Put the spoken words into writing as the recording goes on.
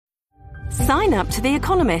Sign up to The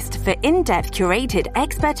Economist for in-depth curated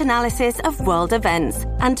expert analysis of world events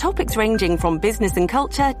and topics ranging from business and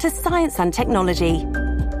culture to science and technology.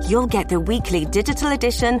 You'll get the weekly digital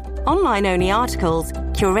edition, online-only articles,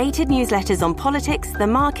 curated newsletters on politics, the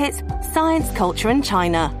markets, science, culture and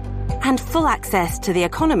China, and full access to The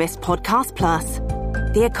Economist Podcast Plus.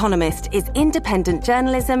 The Economist is independent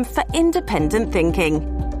journalism for independent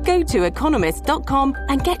thinking. Go to economist.com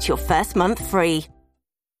and get your first month free.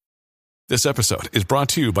 This episode is brought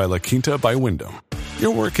to you by La Quinta by Wyndham.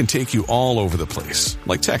 Your work can take you all over the place,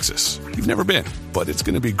 like Texas. You've never been, but it's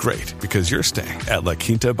going to be great because you're staying at La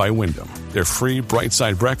Quinta by Wyndham. Their free Bright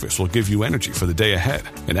Side breakfast will give you energy for the day ahead.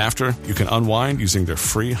 And after, you can unwind using their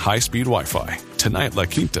free high-speed Wi-Fi. Tonight, La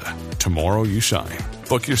Quinta. Tomorrow, you shine.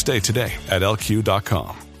 Book your stay today at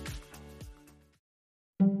LQ.com.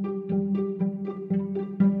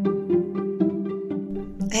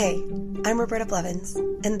 Hey, I'm Roberta Blevins,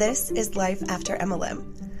 and this is Life After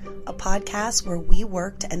MLM, a podcast where we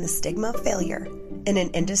work to end the stigma of failure in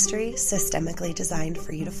an industry systemically designed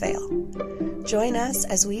for you to fail. Join us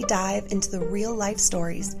as we dive into the real-life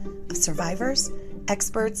stories of survivors,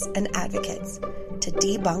 experts, and advocates to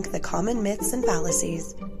debunk the common myths and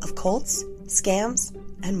fallacies of cults, scams,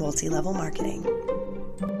 and multi-level marketing.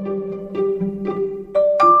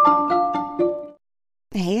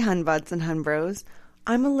 Hey, Hunbuds and Hunbros.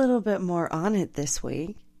 I'm a little bit more on it this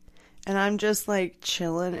week, and I'm just like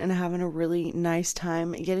chilling and having a really nice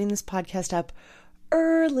time getting this podcast up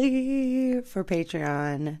early for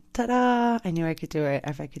Patreon. Ta-da! I knew I could do it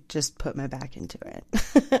if I could just put my back into it.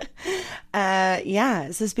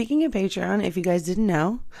 So speaking of Patreon, if you guys didn't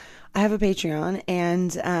know, I have a Patreon,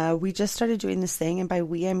 and we just started doing this thing, and by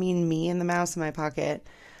we, I mean me and the mouse in my pocket.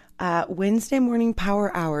 Wednesday morning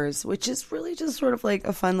power hours, which is really just sort of like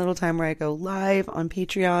a fun little time where I go live on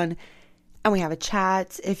Patreon and we have a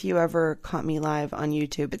chat. If you ever caught me live on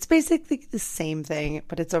YouTube, it's basically the same thing,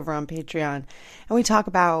 but it's over on Patreon. And we talk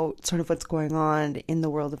about sort of what's going on in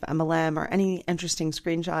the world of MLM or any interesting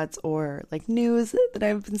screenshots or like news that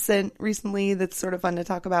I've been sent recently that's sort of fun to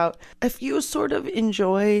talk about. If you sort of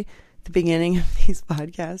enjoy the beginning of these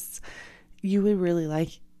podcasts, you would really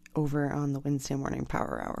like over on the Wednesday morning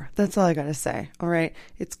power hour. That's all I gotta say. All right,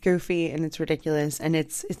 it's goofy and it's ridiculous and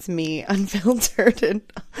it's me unfiltered and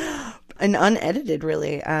unedited.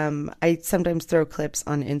 Really, I sometimes throw clips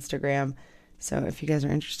on Instagram, so if you guys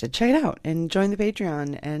are interested, check it out and join the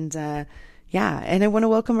Patreon. And and I want to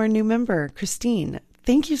welcome our new member, Christine.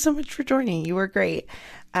 Thank you so much for joining. You were great.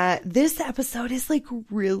 This episode is like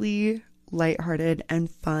really lighthearted and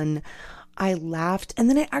fun. I laughed, and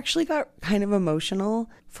then I actually got kind of emotional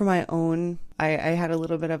for my own. I had a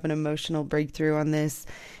little bit of an emotional breakthrough on this,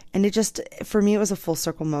 and it just, for me, it was a full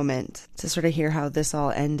circle moment to sort of hear how this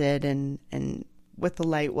all ended and what the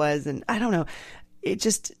light was. And I don't know,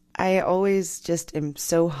 I always just am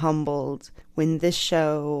so humbled when this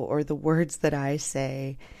show or the words that I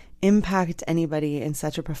say impact anybody in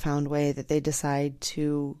such a profound way that they decide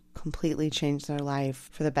to completely change their life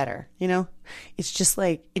for the better. You know, it's just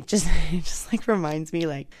like, it just like reminds me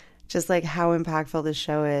like, just like how impactful this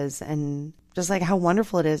show is and just like how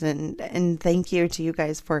wonderful it is. And thank you to you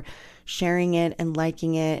guys for sharing it and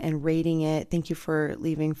liking it and rating it. Thank you for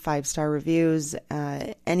leaving 5-star reviews.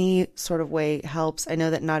 Any sort of way helps. I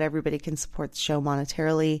know that not everybody can support the show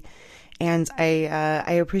monetarily. And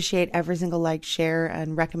I appreciate every single like, share,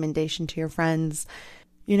 and recommendation to your friends.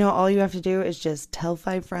 You know, all you have to do is just tell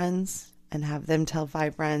 5 friends and have them tell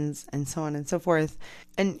 5 friends and so on and so forth.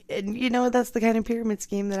 And you know, that's the kind of pyramid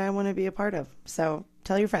scheme that I want to be a part of. So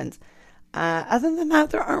tell your friends. Other than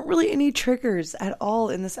that, there aren't really any triggers at all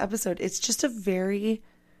in this episode. It's just a very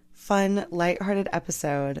fun, lighthearted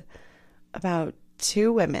episode about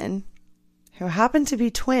 2 women who happen to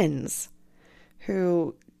be twins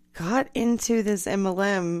who got into this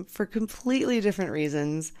MLM for completely different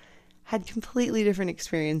reasons, had completely different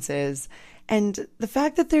experiences. And the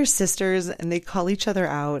fact that they're sisters and they call each other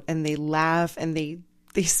out and they laugh and they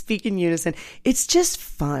speak in unison, it's just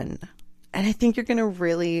fun. And I think you're going to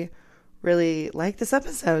really, really like this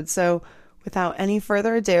episode. So without any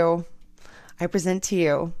further ado, I present to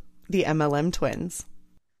you the MLM twins.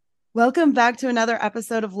 Welcome back to another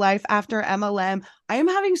episode of Life After MLM. I am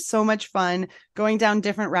having so much fun going down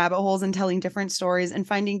different rabbit holes and telling different stories and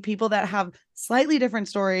finding people that have slightly different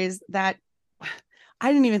stories that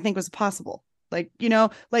I didn't even think was possible. Like, you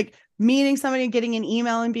know, like meeting somebody and getting an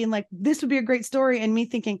email and being like, this would be a great story. And me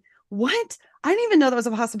thinking, what? I didn't even know that was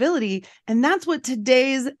a possibility. And that's what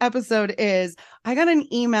today's episode is. I got an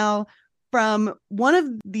email from one of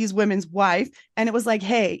these women's wife, and it was like,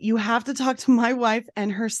 hey, you have to talk to my wife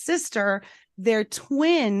and her sister they're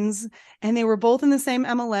twins and they were both in the same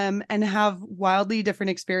MLM and have wildly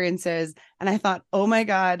different experiences. And I thought, oh my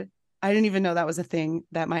God, I didn't even know that was a thing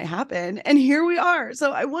that might happen. And here we are.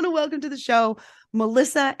 So I want to welcome to the show,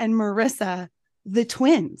 Melissa and Marissa, the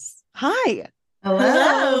twins. Hi.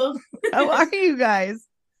 Hello. How are you guys?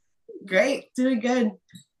 Great. Doing good.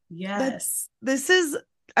 Yes.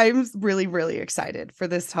 I'm really, really excited for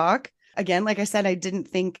this talk. Again, like I said, I didn't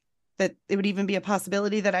think that it would even be a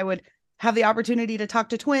possibility that I would have the opportunity to talk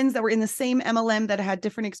to twins that were in the same MLM that had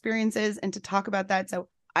different experiences and to talk about that. So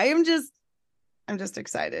I'm just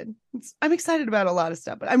excited. I'm excited about a lot of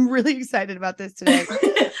stuff, but I'm really excited about this today.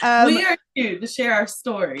 We are here to share our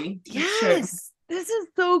story. Yes. Sure. This is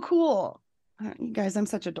so cool. You guys, I'm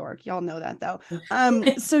such a dork. Y'all know that though.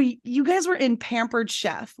 So you guys were in Pampered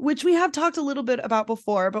Chef, which we have talked a little bit about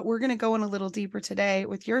before, but we're going to go in a little deeper today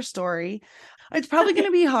with your story. It's probably going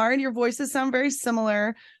to be hard. Your voices sound very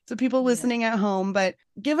similar to people listening at home, but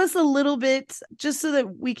give us a little bit just so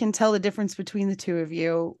that we can tell the difference between the two of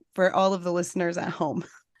you for all of the listeners at home.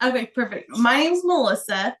 Okay, perfect. My name's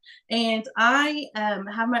Melissa, and I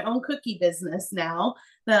have my own cookie business now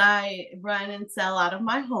that I run and sell out of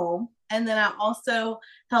my home. And then I also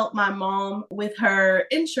help my mom with her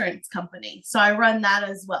insurance company. So I run that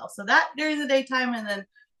as well. So that during the daytime, and then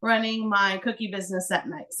running my cookie business at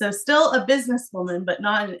night. So still a businesswoman, but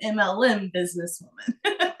not an MLM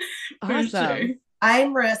businesswoman. Awesome. Sure.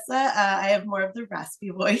 I'm Marissa. I have more of the raspy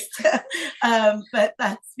voice, but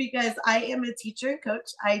that's because I am a teacher and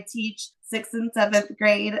coach. I teach 6th and 7th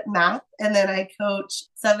grade math, and then I coach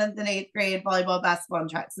 7th and 8th grade volleyball, basketball, and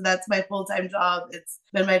track. So that's my full-time job. It's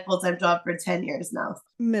been my full-time job for 10 years now.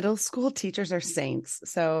 Middle school teachers are saints.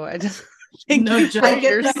 So I just think no joke. I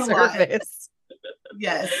get your service.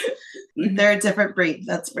 Yes, they're a different breed.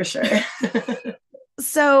 That's for sure.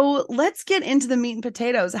 So let's get into the meat and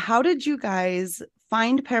potatoes. How did you guys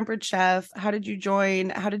find Pampered Chef? How did you join?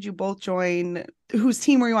 How did you both join? Whose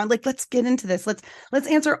team were you on? Like, let's get into this. Let's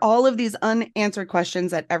answer all of these unanswered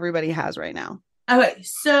questions that everybody has right now. Okay,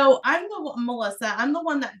 so Melissa. I'm the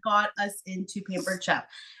one that got us into Pampered Chef.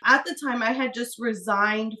 At the time, I had just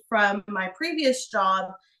resigned from my previous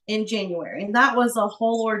job in January. And that was a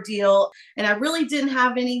whole ordeal. And I really didn't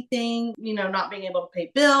have anything, not being able to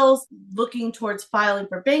pay bills, looking towards filing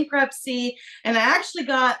for bankruptcy. And I actually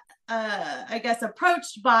got,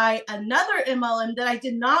 approached by another MLM that I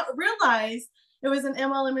did not realize it was an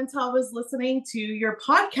MLM until I was listening to your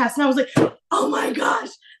podcast. And I was like, oh my gosh,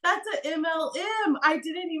 that's an MLM. I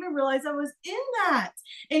didn't even realize I was in that.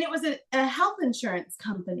 And it was a health insurance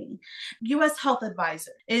company. US Health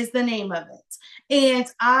Advisor is the name of it. And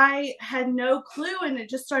I had no clue. And it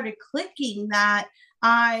just started clicking that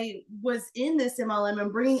I was in this MLM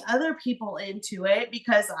and bringing other people into it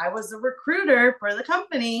because I was a recruiter for the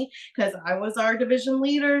company, because I was our division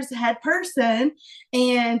leader's head person,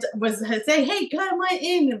 and was to say, hey, come on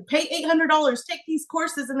in and pay $800, take these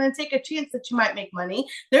courses, and then take a chance that you might make money.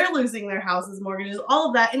 They're losing their houses, mortgages, all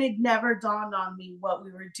of that. And it never dawned on me what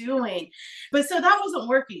we were doing. But so that wasn't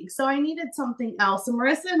working. So I needed something else. And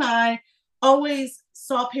Marissa and I always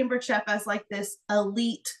saw Pampered Chef as like this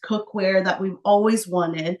elite cookware that we've always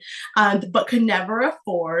wanted, but could never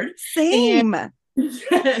afford. Same. And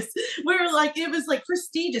yes, we were like, it was like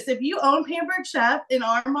prestigious. If you own Pampered Chef, in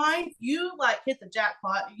our mind, you like hit the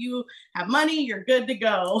jackpot. You have money, you're good to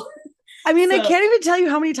go. I mean, I can't even tell you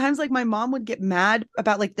how many times like my mom would get mad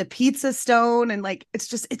about like the pizza stone and like it's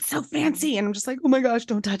so fancy. And I'm just like, oh my gosh,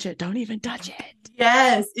 don't touch it. Don't even touch it.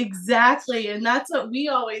 Yes, exactly. And that's what we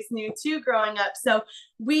always knew too growing up. So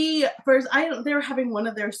they were having one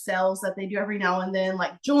of their sales that they do every now and then,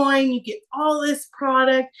 like join, you get all this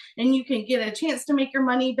product and you can get a chance to make your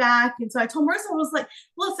money back. And so I told Marissa, I was like,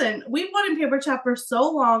 listen, we've wanted Pampered Chef for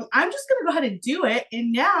so long. I'm just going to go ahead and do it.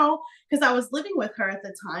 And now, because I was living with her at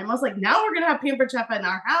the time, I was like, now we're going to have Pampered Chef in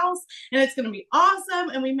our house and it's going to be awesome.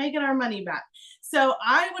 And we may get our money back. So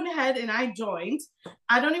I went ahead and I joined.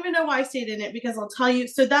 I don't even know why I stayed in it, because I'll tell you.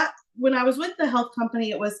 So that when I was with the health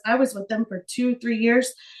company, I was with them for 2-3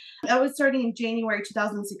 years. I was starting in January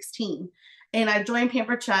 2016. And I joined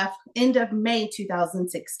Pampered Chef end of May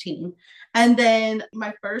 2016. And then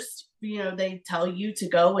my first, they tell you to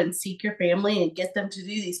go and seek your family and get them to do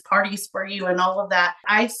these parties for you and all of that.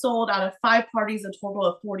 I sold out of 5 parties a total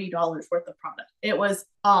of $40 worth of product. It was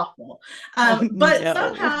awful. But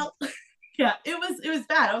somehow... Yeah, it was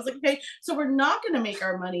bad. I was like, okay, so we're not going to make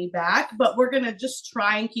our money back, but we're going to just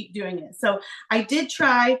try and keep doing it. So I did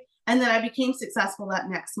try. And then I became successful that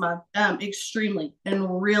next month, extremely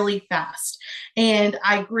and really fast. And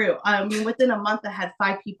I grew. I mean, within a month, I had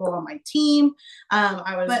 5 people on my team.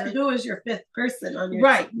 Who was your 5th person on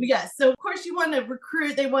your team? Yes. So of course you want to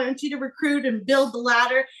recruit. They want you to recruit and build the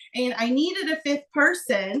ladder. And I needed a 5th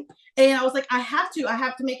person. And I was like, I have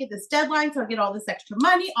to make it this deadline. So I get all this extra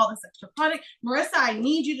money, all this extra product. Marissa, I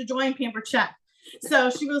need you to join Pampered Chef. So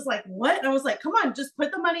she was like, what? And I was like, come on, just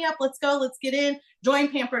put the money up. Let's go. Let's get in.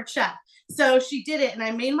 Join Pampered Chef. So she did it. And I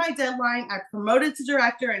made my deadline. I promoted to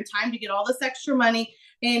director in time to get all this extra money.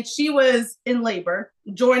 And she was in labor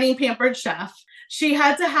joining Pampered Chef. She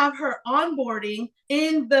had to have her onboarding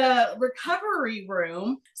in the recovery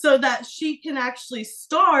room so that she can actually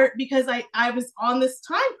start, because I was on this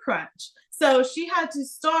time crunch. So she had to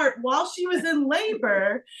start while she was in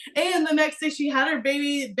labor. And the next day she had her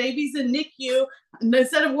babies in NICU. And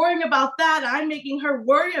instead of worrying about that, I'm making her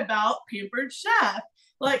worry about Pampered Chef.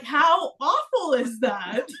 Like, how awful is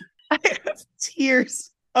that? I have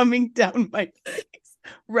tears coming down my face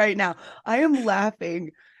right now. I am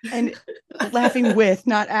laughing, and laughing with,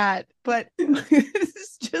 not at, but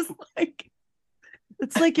it's just like,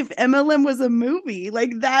 it's like if MLM was a movie,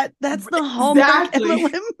 like that's the Hallmark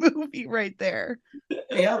MLM movie right there.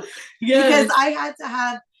 Yeah. Yes. Because I had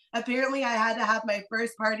to have my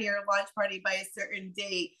first party or launch party by a certain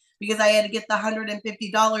date, because I had to get the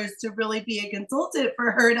 $150 to really be a consultant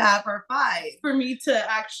for her to have her 5. For me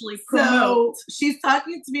to actually promote. So she's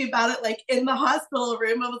talking to me about it like in the hospital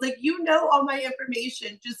room. I was like, you know all my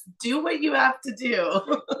information. Just do what you have to do.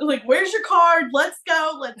 Like, where's your card? Let's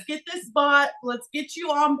go. Let's get this bot. Let's get you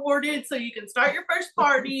onboarded so you can start your first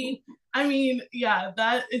party. I mean, yeah,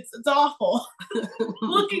 it's awful.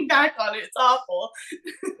 Looking back on it, it's awful.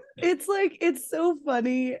 It's like, it's so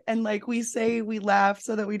funny. And like we say, we laugh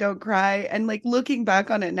so that we don't cry. And like looking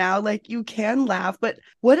back on it now, like you can laugh, but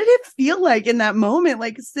what did it feel like in that moment?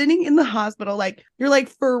 Like sitting in the hospital, like you're like,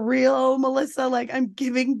 for real, Melissa, like I'm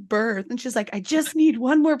giving birth. And she's like, I just need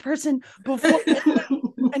one more person before.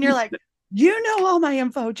 And you're like, you know all my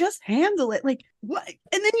info, just handle it. Like what?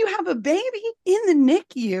 And then you have a baby in the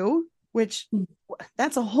NICU, which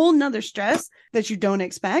that's a whole nother stress that you don't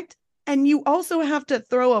expect. And you also have to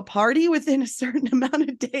throw a party within a certain amount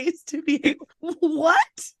of days to be able,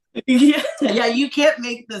 what? Yeah, you can't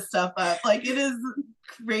make this stuff up. Like, it is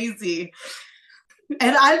crazy.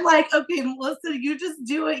 And I'm like, okay, Melissa, you just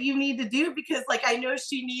do what you need to do, because like I know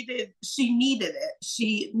she needed it.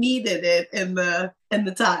 She needed it in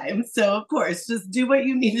the time. So of course, just do what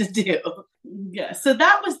you need to do. Yeah. So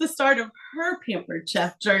that was the start of her Pampered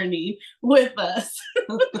Chef journey with us.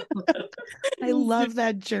 I love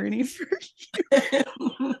that journey for you.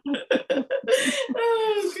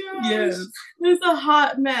 Oh gosh. Yes. It was a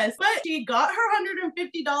hot mess. But she got her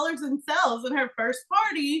 $150 in sales in her first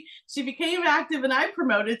party. She became active and I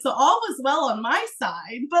promoted. So all was well on my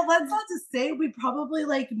side. But let's not just say we probably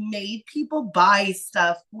like made people buy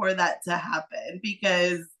stuff for that to happen,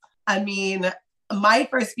 because I mean, my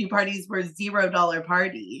first few parties were $0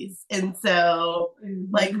 parties. And so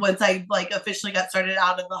like once I like officially got started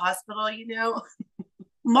out of the hospital, you know,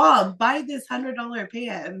 Mom, buy this $100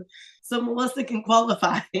 pan so Melissa can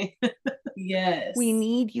qualify. Yes. We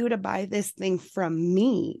need you to buy this thing from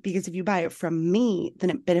me, because if you buy it from me, then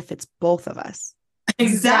it benefits both of us.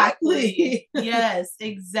 Exactly. Yes,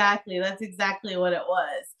 exactly. That's exactly what it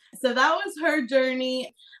was. So that was her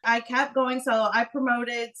journey. I kept going. So I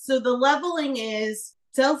promoted. So the leveling is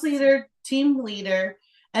sales leader, team leader,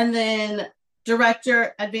 and then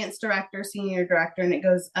director, advanced director, senior director, and it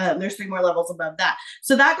goes, there's 3 more levels above that.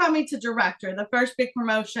 So that got me to director. The first big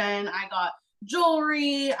promotion, I got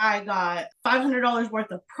jewelry, I got $500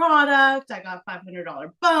 worth of product, I got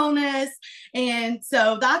 $500 bonus. And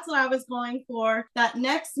so that's what I was going for. That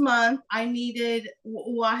next month I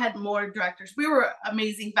had more directors. We were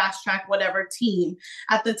amazing, fast track, whatever team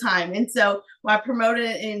at the time. And so I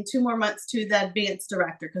promoted in 2 more months to the advanced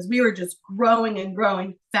director, because we were just growing and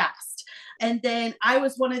growing fast. And then I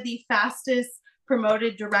was one of the fastest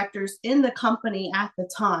promoted directors in the company at the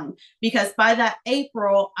time, because by that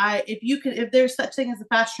April, if there's such thing as a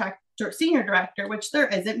fast track senior director, which there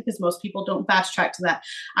isn't because most people don't fast track to that,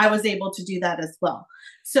 I was able to do that as well.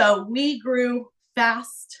 So we grew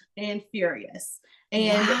fast and furious,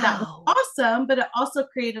 and that was awesome, but it also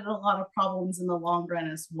created a lot of problems in the long run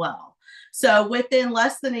as well. So within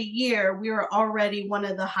less than a year, we were already one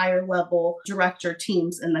of the higher level director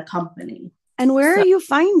teams in the company. And where are you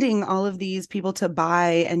finding all of these people to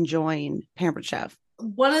buy and join Pampered Chef?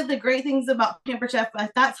 one of the great things about Pampered Chef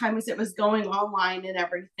at that time is it was going online and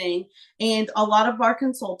everything. And a lot of our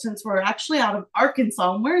consultants were actually out of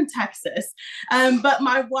Arkansas, and we're in Texas. But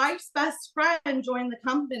my wife's best friend joined the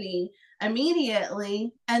company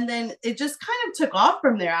immediately, and then it just kind of took off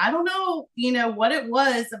from there. I don't know, what it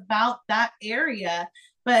was about that area,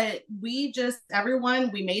 but we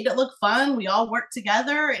made it look fun. We all worked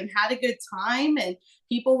together and had a good time, and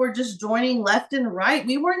people were just joining left and right.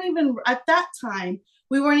 At that time,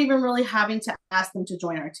 we weren't even really having to ask them to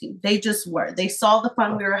join our team. They just were. They saw the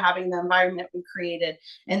fun we were having, the environment we created,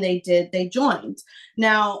 and they joined.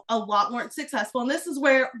 Now, a lot weren't successful. And this is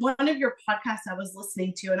where one of your podcasts I was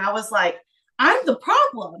listening to, and I was like, I'm the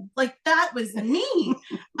problem. Like, that was me.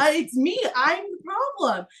 It's me. I'm the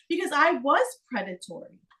problem, because I was predatory.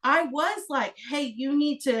 I was like, hey, you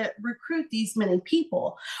need to recruit these many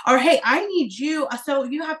people, or hey, I need you. So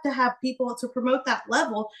you have to have people to promote that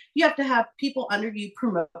level. You have to have people under you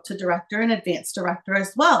promote to director and advanced director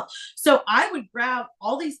as well. So I would grab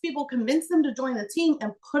all these people, convince them to join the team,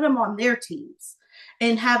 and put them on their teams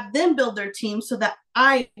and have them build their team so that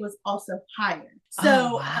I was also hired.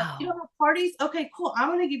 So you don't have parties? Okay, cool. I'm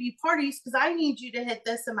going to give you parties because I need you to hit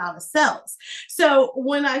this amount of sales. So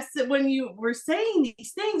when you were saying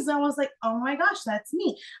these things, I was like, oh my gosh, that's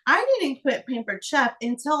me. I didn't quit Pampered Chef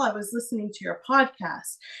until I was listening to your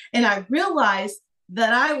podcast. And I realized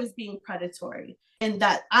that I was being predatory, and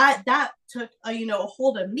that took a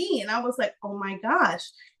hold of me. And I was like, oh my gosh.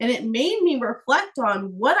 And it made me reflect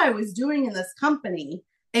on what I was doing in this company.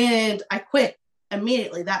 And I quit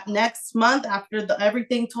immediately. That next month, after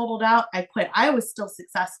everything totaled out, I quit. I was still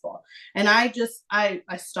successful. And I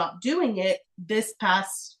stopped doing it this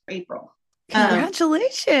past April.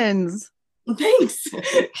 Congratulations. Thanks.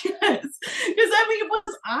 Yes. Because it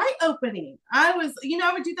was eye-opening. I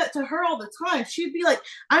would do that to her all the time. She'd be like,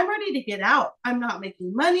 I'm ready to get out. I'm not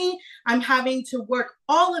making money. I'm having to work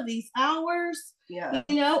all of these hours. Yeah.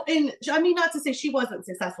 And I mean, not to say she wasn't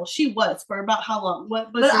successful. She was for about how long?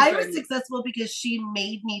 But I was successful because she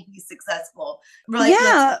made me be successful.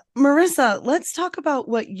 Marissa, let's talk about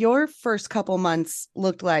what your first couple months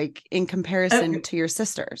looked like in comparison to your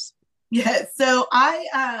sisters. Yeah. So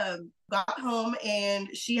I got home and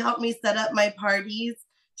she helped me set up my parties.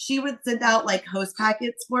 She would send out like host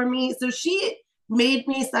packets for me. So she made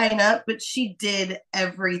me sign up, but she did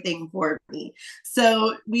everything for me.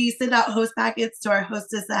 So we send out host packets to our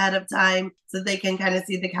hostess ahead of time so they can kind of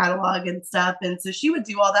see the catalog and stuff. And so she would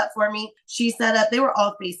do all that for me. She set up, they were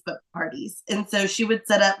all Facebook parties. And so she would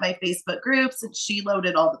set up my Facebook groups and she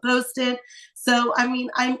loaded all the posts in. So, I mean,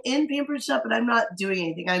 I'm in Pampered Chef, but I'm not doing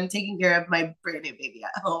anything. I'm taking care of my brand new baby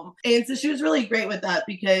at home. And so she was really great with that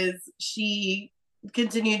because she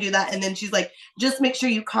continue to do that. And then she's like, just make sure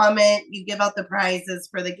you comment, you give out the prizes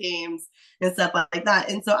for the games and stuff like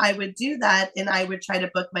that. And so I would do that, and I would try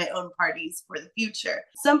to book my own parties for the future.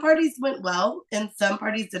 Some parties went well and some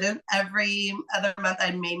parties didn't. Every other month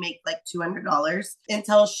I may make like $200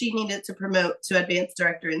 until she needed to promote to advanced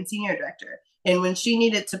director and senior director. And when she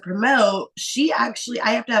needed to promote,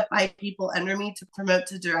 I have to have 5 people under me to promote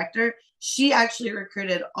to director. She actually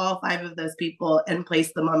recruited all 5 of those people and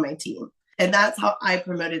placed them on my team. And that's how I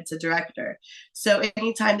promoted to director. So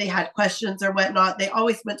anytime they had questions or whatnot, they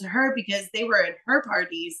always went to her because they were in her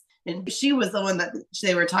parties and she was the one that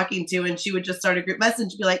they were talking to. And she would just start a group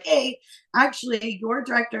message and be like, hey, actually, your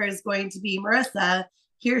director is going to be Marissa.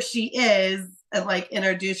 Here she is. And like,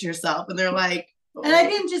 introduce yourself. And they're like, oh. And I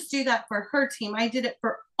didn't just do that for her team. I did it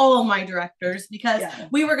for all my directors because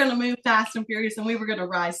we were going to move fast and furious and we were going to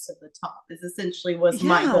rise to the top. Is essentially was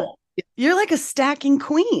my goal. You're like a stacking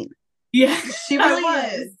queen. Yeah, she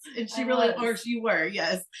really is. And she were,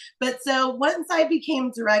 yes. But so once I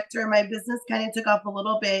became director, my business kind of took off a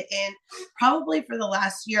little bit. And probably for the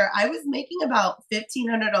last year, I was making about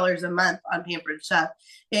 $1,500 a month on Pampered Chef.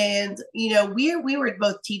 And, we were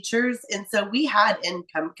both teachers. And so we had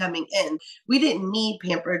income coming in. We didn't need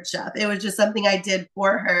Pampered Chef. It was just something I did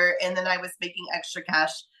for her. And then I was making extra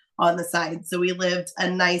cash on the side. So we lived a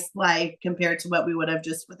nice life compared to what we would have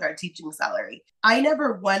just with our teaching salary. I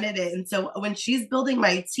never wanted it. And so when she's building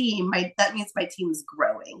my team, that means my team's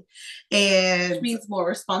growing. And which means more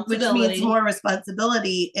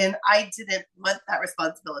responsibility. And I didn't want that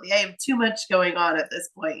responsibility. I have too much going on at this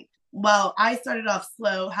point. While I started off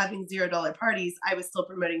slow having $0 parties, I was still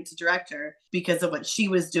promoting to director because of what she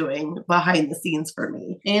was doing behind the scenes for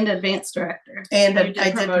me. And advanced director. And I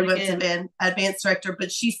did promote to advanced director, but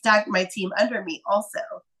she stacked my team under me also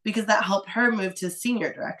because that helped her move to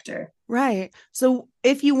senior director. Right. So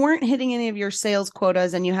if you weren't hitting any of your sales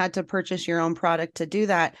quotas and you had to purchase your own product to do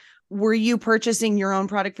that, were you purchasing your own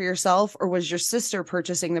product for yourself, or was your sister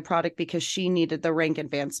purchasing the product because she needed the rank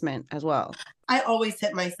advancement as well? I always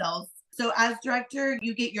hit myself. So as director,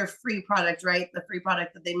 you get your free product, right? The free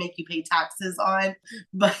product that they make you pay taxes on.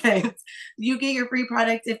 But you get your free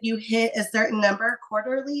product if you hit a certain number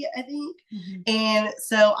quarterly, I think. Mm-hmm. And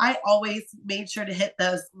so I always made sure to hit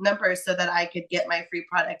those numbers so that I could get my free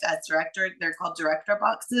product as director. They're called director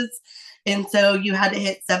boxes. And so you had to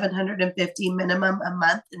hit 750 minimum a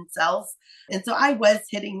month in sales. And so I was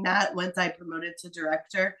hitting that once I promoted to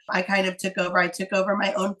director. I kind of took over. I took over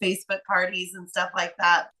my own Facebook parties and stuff like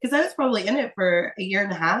that because I was probably in it for a year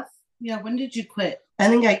and a half. Yeah. When did you quit? I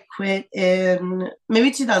think I quit in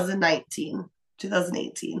maybe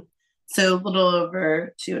 2018. So a little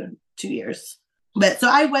over two years. But so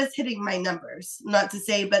I was hitting my numbers, not to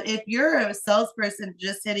say, but if you're a salesperson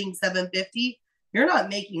just hitting 750, you're not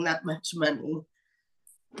making that much money.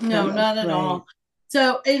 No, not at all.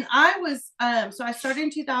 So, and I was, so I started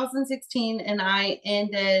in 2016 and I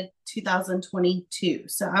ended 2022.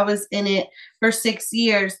 So I was in it for 6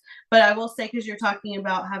 years, but I will say, because you're talking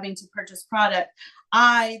about having to purchase product,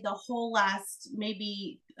 the whole last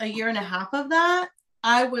maybe a year and a half of that,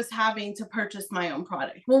 I was having to purchase my own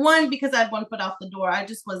product. Well, one, because I had one foot out the door. I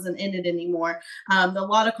just wasn't in it anymore. A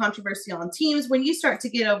lot of controversy on teams. When you start to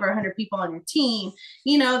get over 100 people on your team,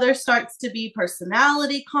 there starts to be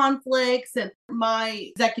personality conflicts. And my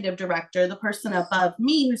executive director, the person above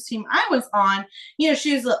me whose team I was on,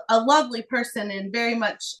 she was a lovely person and very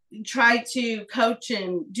much tried to coach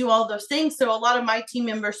and do all those things. So a lot of my team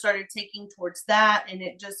members started taking towards that. And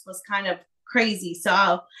it just was kind of crazy.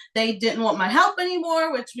 So they didn't want my help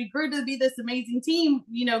anymore, which we grew to be this amazing team,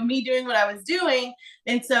 me doing what I was doing.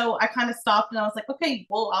 And so I kind of stopped and I was like, okay,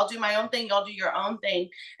 well, I'll do my own thing. Y'all do your own thing.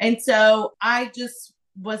 And so I just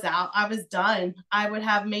was out. I was done. I would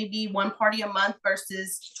have maybe one party a month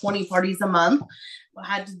versus 20 parties a month. I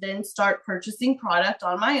had to then start purchasing product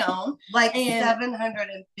on my own. Like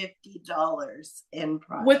 $750 in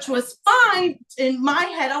product. Which was fine. In my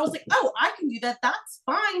head, I was like, oh, I can do that. That's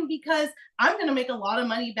fine because I'm going to make a lot of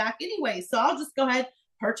money back anyway. So I'll just go ahead,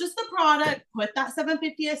 purchase the product, put that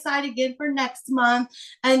 $750 aside again for next month,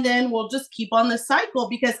 and then we'll just keep on this cycle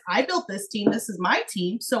because I built this team. This is my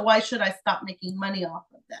team. So why should I stop making money off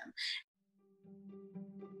of them?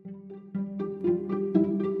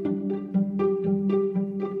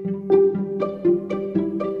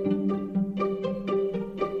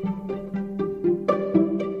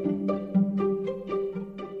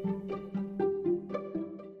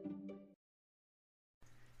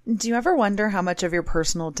 Do you ever wonder how much of your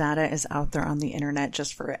personal data is out there on the internet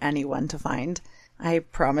just for anyone to find? I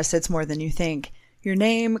promise it's more than you think. Your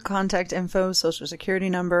name, contact info, social security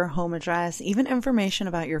number, home address, even information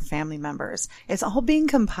about your family members. It's all being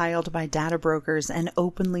compiled by data brokers and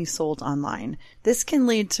openly sold online. This can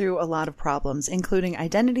lead to a lot of problems, including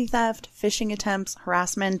identity theft, phishing attempts,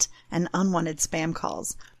 harassment, and unwanted spam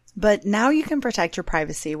calls. But now you can protect your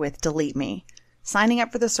privacy with Delete Me. Signing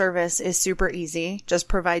up for the service is super easy. Just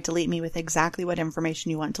provide Delete Me with exactly what information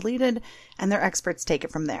you want deleted, and their experts take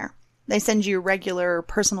it from there. They send you regular,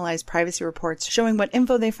 personalized privacy reports showing what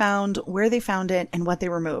info they found, where they found it, and what they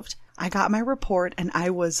removed. I got my report and I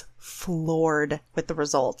was floored with the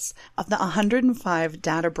results. Of the 105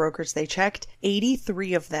 data brokers they checked,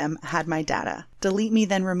 83 of them had my data. Delete Me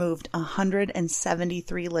then removed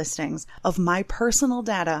 173 listings of my personal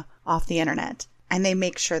data off the internet. And they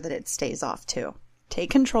make sure that it stays off too. Take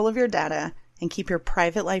control of your data and keep your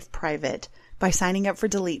private life private by signing up for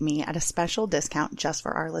Delete Me at a special discount just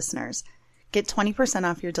for our listeners. Get 20%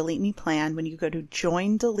 off your Delete Me plan when you go to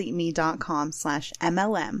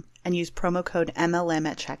joindeleteme.com/MLM and use promo code MLM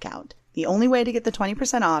at checkout. The only way to get the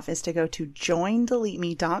 20% off is to go to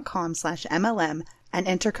joindeleteme.com/MLM and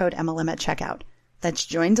enter code MLM at checkout. That's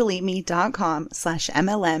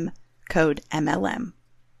joindeleteme.com/MLM, code MLM.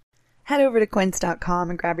 Head over to quince.com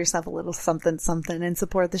and grab yourself a little something and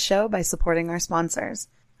support the show by supporting our sponsors.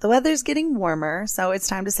 The weather's getting warmer, so it's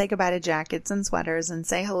time to say goodbye to jackets and sweaters and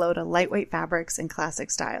say hello to lightweight fabrics and classic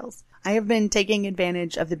styles. I have been taking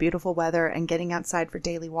advantage of the beautiful weather and getting outside for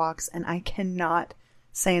daily walks, and I cannot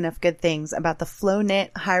say enough good things about the Flow Knit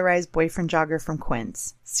high-rise boyfriend jogger from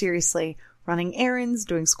Quince. Seriously, running errands,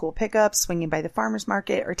 doing school pickups, swinging by the farmer's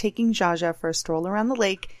market, or taking Jaja for a stroll around the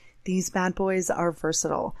lake, these bad boys are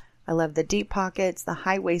versatile. I love the deep pockets, the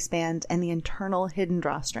high waistband, and the internal hidden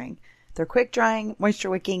drawstring. They're quick drying,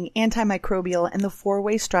 moisture wicking, antimicrobial, and the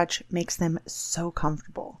 4-way stretch makes them so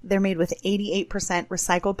comfortable. They're made with 88%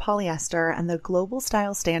 recycled polyester, and the Global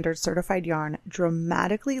Style Standard certified yarn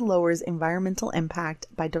dramatically lowers environmental impact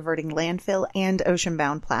by diverting landfill and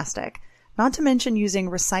ocean-bound plastic. not to mention using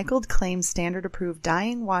recycled claim standard approved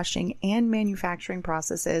dyeing, washing, and manufacturing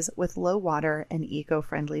processes with low water and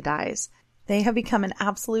eco-friendly dyes. They have become an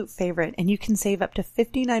absolute favorite, and you can save up to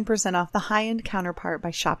 59% off the high-end counterpart by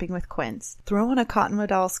shopping with Quince. Throw on a cotton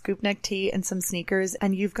modal scoop neck tee and some sneakers,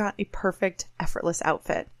 and you've got a perfect, effortless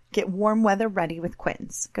outfit. Get warm weather ready with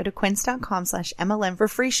Quince. Go to quince.com/MLM for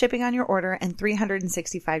free shipping on your order and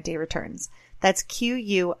 365-day returns. That's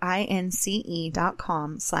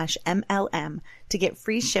QUINCE.com/MLM to get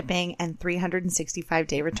free shipping and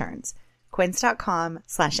 365-day returns.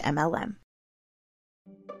 Quince.com/MLM.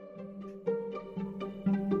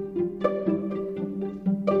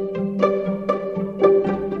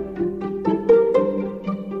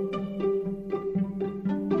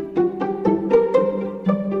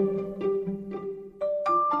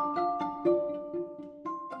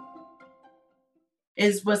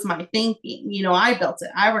 Was my thinking. I built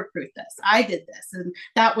it, I recruit this, I did this. And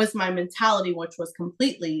that was my mentality, which was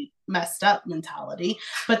completely messed up mentality.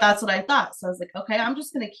 But that's what I thought. So I was like, okay, I'm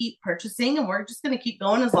just going to keep purchasing and we're just going to keep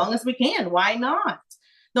going as long as we can. Why not?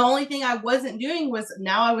 The only thing I wasn't doing was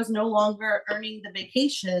now I was no longer earning the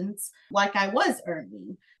vacations like I was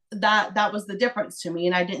earning. That was the difference to me.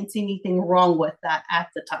 And I didn't see anything wrong with that at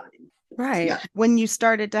the time. Right. Yeah. When you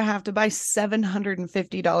started to have to buy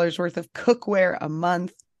 $750 worth of cookware a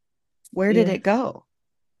month, where did it go?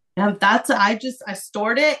 And I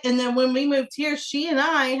stored it. And then when we moved here, she and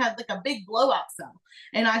I had like a big blowout sale.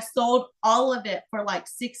 And I sold all of it for like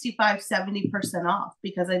 65-70% off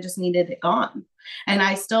because I just needed it gone. And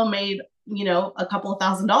I still made, a couple of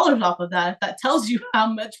 $1,000s off of that. If that tells you how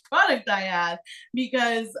much product I had,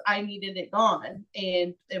 because I needed it gone.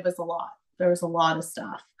 And it was a lot. There was a lot of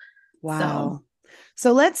stuff. Wow.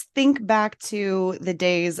 So let's think back to the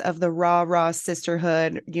days of the raw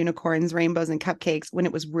sisterhood, unicorns, rainbows, and cupcakes when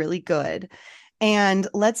it was really good. And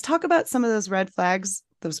let's talk about some of those red flags,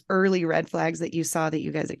 those early red flags that you saw that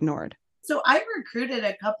you guys ignored. So I recruited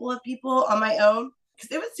a couple of people on my own because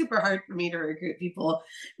it was super hard for me to recruit people,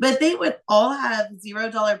 but they would all have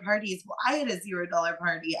 $0 parties. Well, I had a $0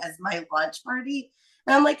 party as my launch party.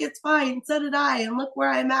 And I'm like, it's fine. So did I. And look where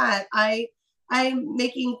I'm at. I'm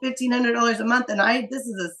making $1,500 a month, and this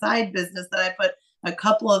is a side business that I put a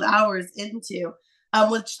couple of hours into,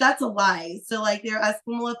 which that's a lie. So like they're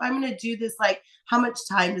asking, well, if I'm going to do this, like how much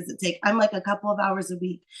time does it take? I'm like a couple of hours a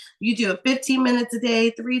week. You do it 15 minutes a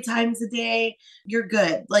day, 3 times a day, you're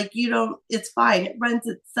good. Like it's fine. It runs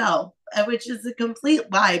itself, which is a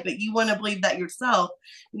complete lie, but you want to believe that yourself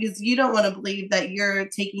because you don't want to believe that you're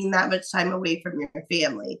taking that much time away from your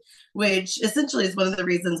family, which essentially is one of the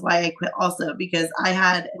reasons why I quit also, because I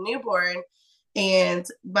had a newborn and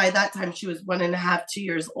by that time she was 1.5, 2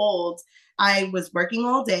 years old. I was working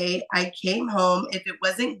all day. I came home. If it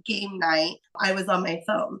wasn't game night, I was on my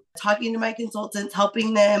phone talking to my consultants,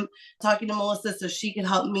 helping them, talking to Melissa so she could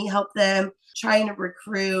help me help them, trying to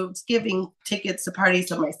recruit, giving tickets to parties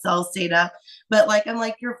so my sales data. But I'm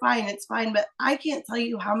like, you're fine. It's fine. But I can't tell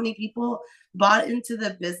you how many people bought into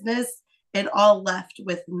the business and all left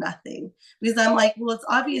with nothing because I'm like, well, it's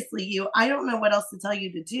obviously you. I don't know what else to tell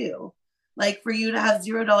you to do. Like for you to have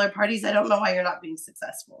 $0 parties, I don't know why you're not being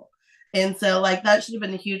successful. And so that should have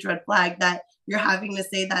been a huge red flag that you're having to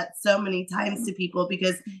say that so many times to people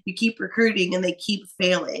because you keep recruiting and they keep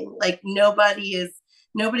failing. Nobody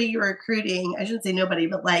you're recruiting, I shouldn't say nobody,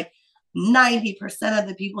 but 90% of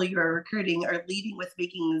the people you're recruiting are leading with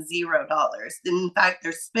making $0. And in fact,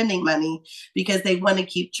 they're spending money because they want to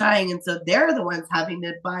keep trying. And so they're the ones having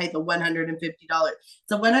to buy the $150.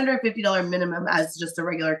 It's a $150 minimum as just a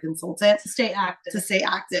regular consultant to stay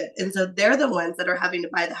active. And so they're the ones that are having to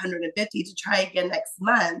buy the $150 to try again next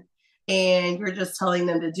month. And you're just telling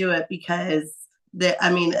them to do it because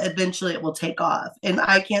eventually it will take off. And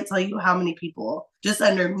I can't tell you how many people just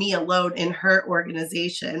under me alone in her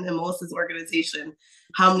organization and Melissa's organization,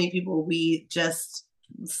 how many people we just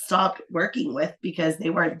stopped working with because they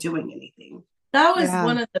weren't doing anything. That was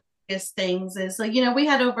one of the biggest things is we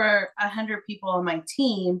had over 100 people on my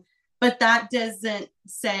team, but that doesn't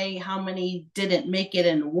say how many didn't make it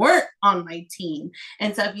and weren't on my team.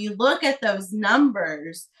 And so if you look at those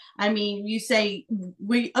numbers, you say,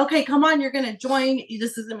 okay, come on, you're going to join.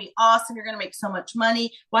 This is going to be awesome. You're going to make so much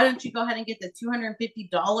money. Why don't you go ahead and get the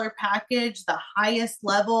 $250 package, the highest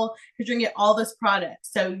level, because you're going to get all this product.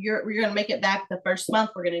 So you're going to make it back the first month.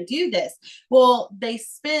 We're going to do this. Well, they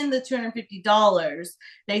spend the $250.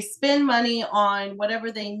 They spend money on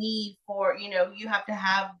whatever they need for, you have to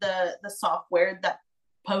have the software that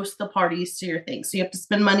post the parties to your thing. So you have to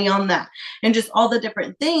spend money on that and just all the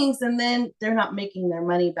different things. And then they're not making their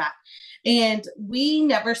money back. And we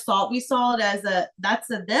saw it as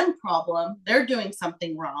that's a them problem. They're doing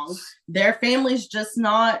something wrong. Their family's just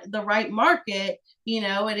not the right market.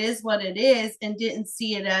 It is what it is, and didn't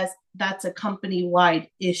see it as that's a company-wide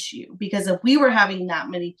issue. Because if we were having that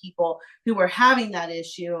many people who were having that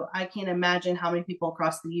issue, I can't imagine how many people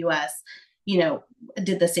across the US,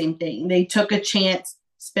 did the same thing. They took a chance,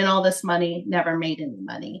 spent all this money, never made any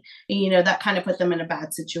money. And, that kind of put them in a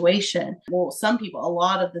bad situation. Well, some people, a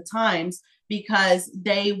lot of the times, because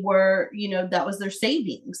they were, that was their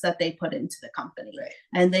savings that they put into the company, right,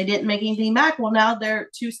 and they didn't make anything back. Well, now they're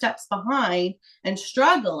 2 steps behind and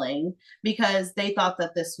struggling because they thought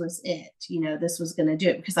that this was it. This was going to do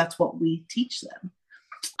it, because that's what we teach them.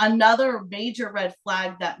 Another major red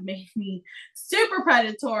flag that made me super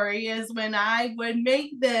predatory is when I would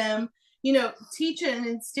make them, teach it and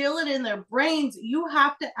instill it in their brains. You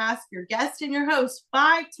have to ask your guest and your host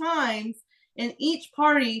 5 times in each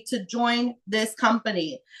party to join this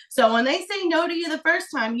company. So when they say no to you the first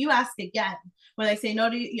time, you ask again. When they say no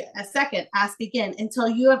to you a second, ask again until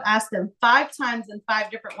you have asked them 5 times in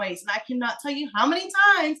 5 different ways. And I cannot tell you how many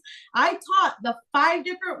times I taught the 5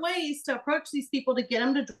 different ways to approach these people to get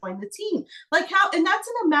them to join the team. And that's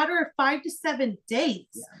in a matter of 5 to 7 days.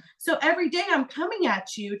 Yeah. So every day I'm coming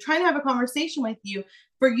at you, trying to have a conversation with you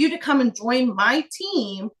for you to come and join my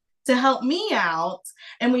team to help me out.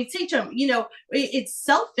 And we teach them, it's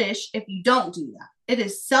selfish if you don't do that. It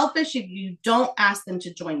is selfish if you don't ask them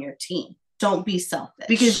to join your team. Don't be selfish.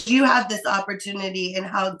 Because you have this opportunity, and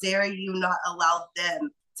how dare you not allow them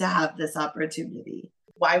to have this opportunity?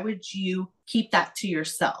 Why would you keep that to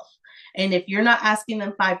yourself? And if you're not asking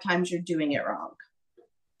them 5 times, you're doing it wrong.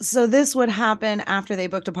 So this would happen after they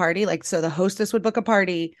booked a party. So the hostess would book a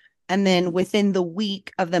party, and then within the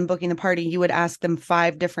week of them booking the party, you would ask them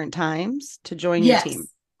 5 different times to join your team.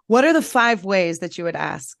 What are the 5 ways that you would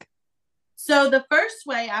ask? So the first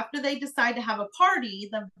way, after they decide to have a party,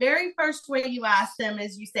 the very first way you ask them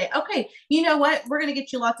is you say, okay, you know what? We're going to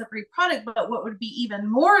get you lots of free product. But what would be even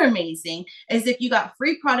more amazing is if you got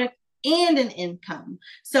free product and an income.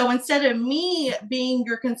 So instead of me being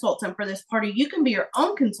your consultant for this party, you can be your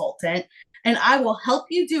own consultant, and I will help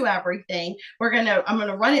you do everything. I'm going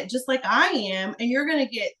to run it just like I am, and you're going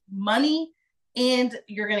to get money and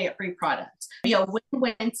you're going to get free products. Be a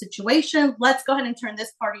win-win situation. Let's go ahead and turn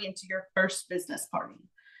this party into your first business party.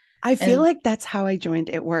 I feel like that's how I joined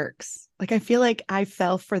It Works. I feel like I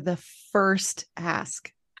fell for the first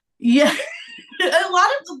ask. Yeah.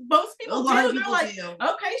 Most people do. They're like,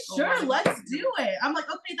 okay, sure, let's do it. I'm like,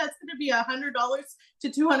 okay, that's going to be $100 to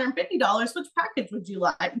 $250. Which package would you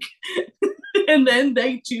like? And then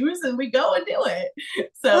they choose and we go and do it.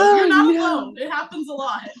 So you're not alone. It happens a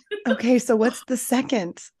lot. Okay, so what's the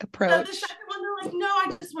second approach? So the second one, they're like, no,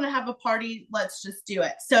 I just want to have a party. Let's just do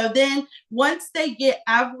it. So then once they get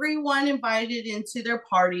everyone invited into their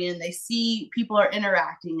party and they see people are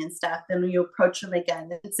interacting and stuff, then you approach them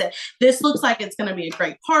again and say, this looks like it's going to be a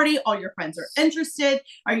great party. All your friends are interested.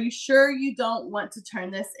 Are you sure you don't want to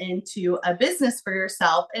turn this into a business for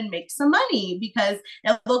yourself and make some money? Because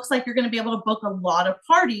it looks like you're going to be able to book a lot of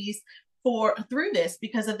parties through this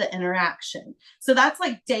because of the interaction. So that's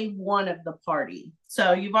like day 1 of the party.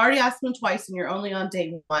 So you've already asked them twice and you're only on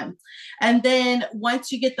day 1. And then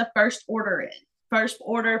once you get the first order in,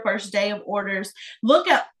 first day of orders, look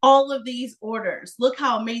at all of these orders. Look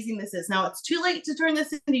how amazing this is. Now it's too late to turn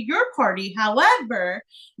this into your party. However,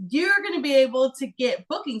 you're going to be able to get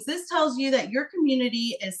bookings. This tells you that your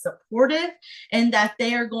community is supportive and that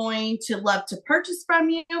they are going to love to purchase from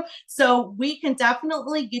you. So we can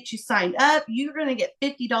definitely get you signed up. You're going to get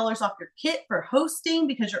 $50 off your kit for hosting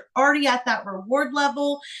because you're already at that reward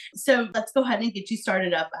level. So let's go ahead and get you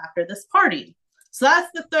started up after this party. So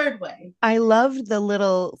that's the third way. I loved the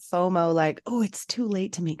little FOMO, like, oh, it's too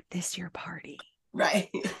late to make this your party.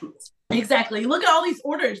 Right. Exactly. Look at all these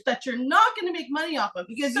orders that you're not going to make money off of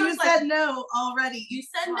because you said no already. You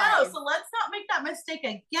said no. So let's not make that mistake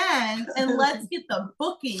again. And let's get the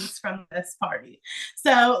bookings from this party.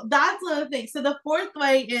 So that's another thing. So the fourth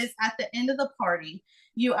way is at the end of the party,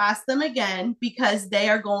 you ask them again because they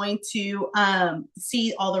are going to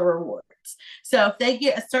see all the rewards. So if they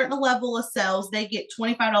get a certain level of sales, they get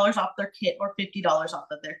 $25 off their kit or $50 off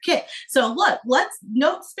of their kit. So look, let's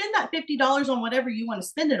not spend that $50 on whatever you want to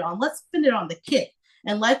spend it on. Let's spend it on the kit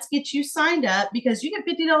and let's get you signed up because you get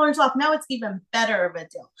 $50 off. Now it's even better of a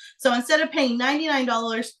deal. So instead of paying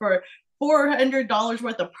 $99 for $400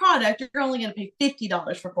 worth of product, you're only going to pay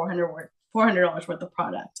 $50 for $400 worth of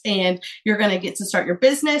product, and you're going to get to start your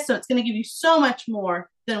business. So it's going to give you so much more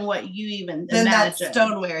than what you even than that imagined.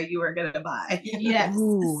 stoneware you were going to buy. Yes.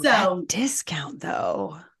 Ooh, So that discount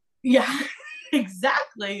though. yeah,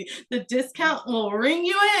 exactly. The discount will ring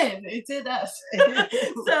you in. It did us.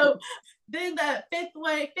 So then the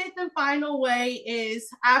fifth and final way is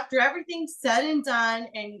after everything's said and done,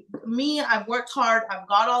 and I've worked hard. I've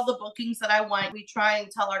got all the bookings that I want. We try and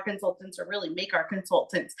tell our consultants, or really make our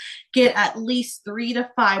consultants get at least 3 to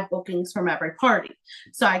 5 bookings from every party.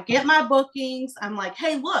 So I get my bookings. I'm like,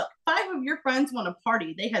 hey, look, 5 of your friends want to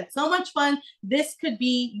party. They had so much fun. This could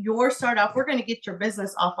be your start off. We're going to get your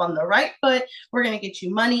business off on the right foot. We're going to get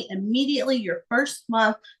you money immediately your first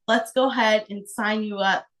month. Let's go ahead and sign you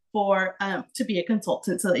up for to be a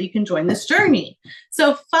consultant so that you can join this journey.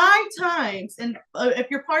 So 5 times, and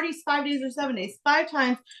if your party's 5 days or 7 days, 5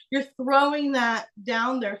 times you're throwing that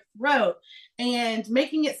down their throat and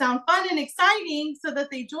making it sound fun and exciting so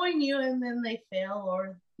that they join you, and then they fail,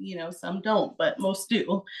 or some don't, but most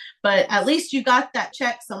do. But at least you got that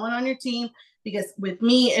check, someone on your team. Because with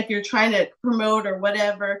me, if you're trying to promote or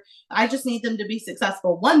whatever, I just need them to be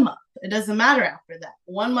successful 1 month. It doesn't matter after that.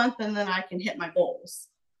 1 month, and then I can hit my goals.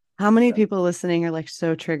 How many people listening are like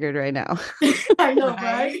so triggered right now? I know,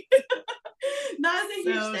 right? That's a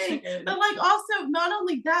huge thing. Triggered. But like, also not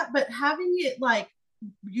only that, but having it like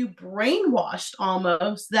you brainwashed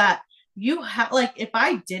almost that you have, like, if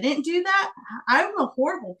I didn't do that, I'm a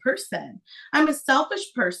horrible person. I'm a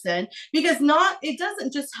selfish person, because it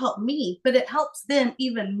doesn't just help me, but it helps them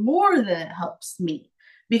even more than it helps me.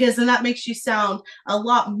 Because then that makes you sound a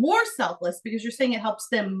lot more selfless, because you're saying it helps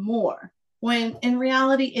them more. When in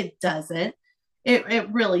reality, it doesn't. It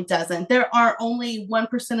really doesn't. There are only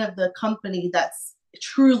 1% of the company that's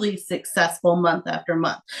truly successful month after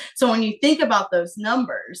month. So when you think about those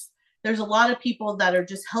numbers, there's a lot of people that are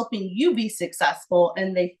just helping you be successful,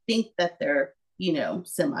 and they think that they're,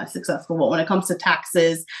 semi-successful. But when it comes to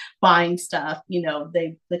taxes, buying stuff,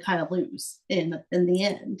 they kind of lose in the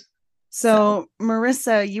end. So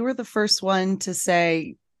Marissa, you were the first one to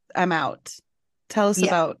say, I'm out. Tell us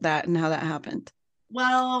about that and how that happened.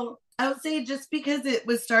 Well, I would say just because it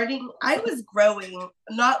was starting, I was growing,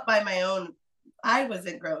 not by my own. I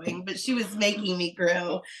wasn't growing, but she was making me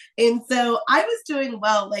grow. And so I was doing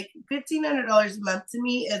well. Like $1,500 a month to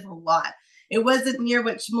me is a lot. It wasn't near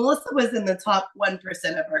what Melissa was in the top 1%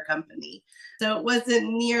 of our company. So it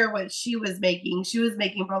wasn't near what she was making. She was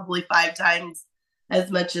making probably 5 times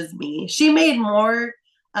as much as me. She made more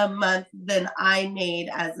a month than I made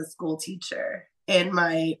as a school teacher and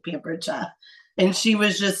my Pampered Chef. And she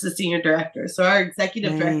was just the senior director. So our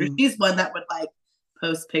executive director, she's one that would like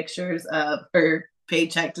post pictures of her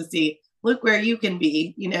paycheck to see, look where you can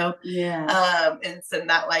be, and send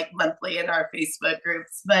that like monthly in our Facebook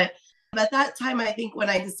groups. But at that time, I think when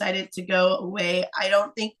I decided to go away, I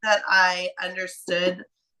don't think that I understood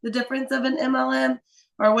the difference of an MLM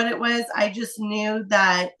or what it was. I just knew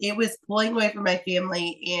that it was pulling away from my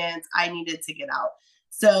family and I needed to get out.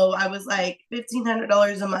 So I was like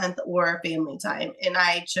 $1,500 a month or family time. And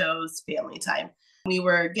I chose family time. We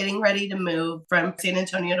were getting ready to move from San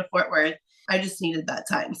Antonio to Fort Worth. I just needed that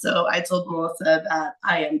time. So I told Melissa that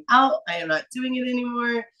I am out. I am not doing it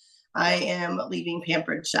anymore. I am leaving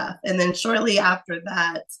Pampered Chef. And then shortly after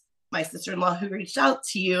that, my sister-in-law who reached out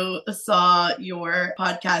to you saw your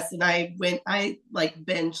podcast, and I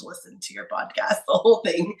binge listened to your podcast, the whole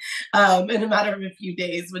thing, in a matter of a few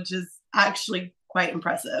days, which is actually quite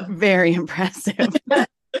impressive. Very impressive.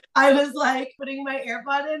 I was like putting my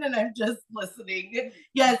AirPod in and I'm just listening.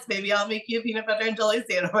 Yes, baby, I'll make you a peanut butter and jelly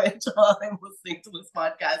sandwich while I'm listening to this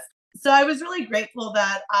podcast. So I was really grateful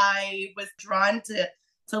that I was drawn to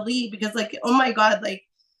lead, because like, oh my God, like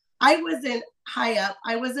I wasn't high up.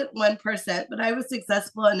 I wasn't 1%, but I was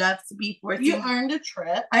successful enough to be forced. You earned a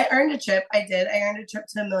trip. I earned a trip. I did. I earned a trip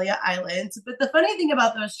to Amelia Island. But the funny thing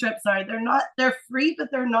about those trips are they're free, but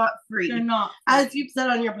they're not free. They're not free. As you've said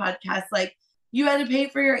on your podcast, like you had to pay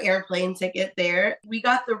for your airplane ticket there. We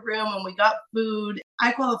got the room and we got food.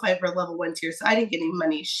 I qualified for a level 1 tier, so I didn't get any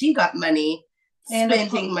money. She got money.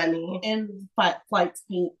 Spending money. And flights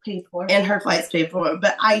paid for. And her flights paid for.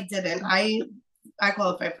 But I didn't. I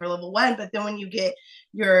qualified for level 1, but then when you get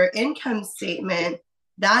your income statement,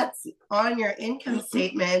 that's on your income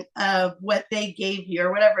statement of what they gave you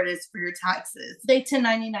or whatever it is for your taxes. They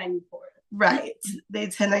 1099 you for it. Right. They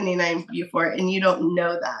 1099 you for it. And you don't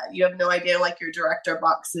know that. You have no idea like your director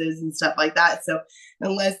boxes and stuff like that. So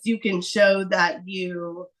unless you can show that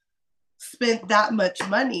you spent that much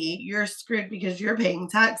money, you're screwed because you're paying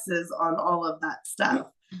taxes on all of that stuff.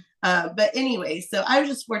 But anyway, so I was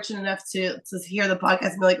just fortunate enough to hear the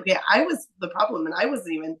podcast and be like, okay, I was the problem and I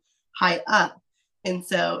wasn't even high up. And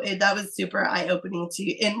so that was super eye-opening to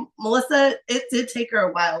you. And Melissa, it did take her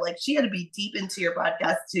a while. Like, she had to be deep into your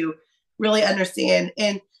podcast to really understand.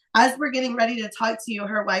 And as we're getting ready to talk to you,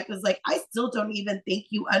 her wife was like, I still don't even think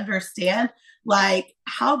you understand like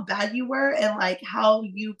how bad you were and like how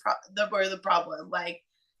you were the problem. Like,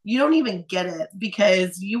 you don't even get it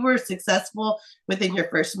because you were successful within your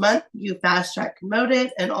first month. You fast track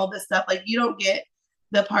promoted and all this stuff. Like, you don't get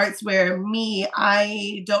the parts where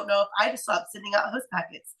I don't know if I'd stop sending out host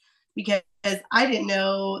packets because I didn't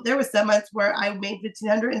know. There were some months where I made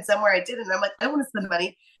 $1,500 and somewhere I didn't. I'm like, I don't want to spend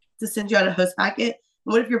money to send you out a host packet.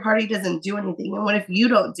 And what if your party doesn't do anything? And what if you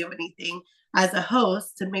don't do anything as a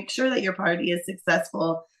host to make sure that your party is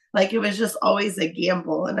successful? Like, it was just always a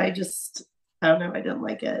gamble. And I don't know, I didn't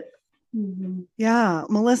like it. Mm-hmm. Yeah.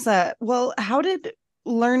 Melissa, well, how did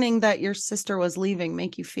learning that your sister was leaving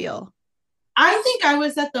make you feel? I think I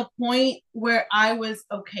was at the point where I was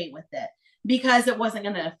okay with it because it wasn't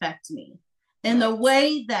going to affect me in the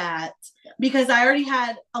way that, because I already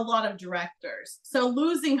had a lot of directors. So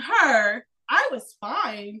losing her, I was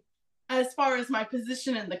fine as far as my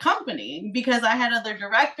position in the company because I had other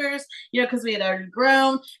directors, because we had already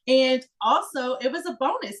grown. And also it was a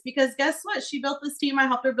bonus because guess what? She built this team. I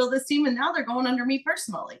helped her build this team and now they're going under me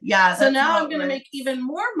personally. Yeah. So now I'm going to make even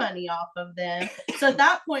more money off of them. So at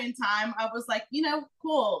that point in time, I was like,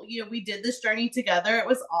 cool. We did this journey together. It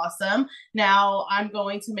was awesome. Now I'm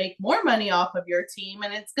going to make more money off of your team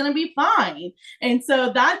and it's going to be fine. And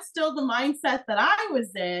so that's still the mindset that I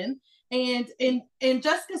was in. And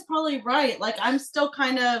Jessica's probably right. Like, I'm still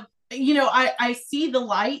kind of, I see the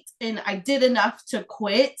light and I did enough to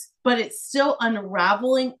quit, but it's still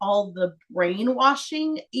unraveling all the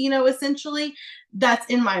brainwashing, essentially that's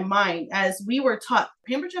in my mind. As we were taught,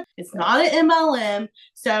 Pampered Chef, it's not an MLM.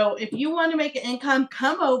 So if you want to make an income,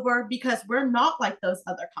 come over because we're not like those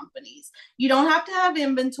other companies. You don't have to have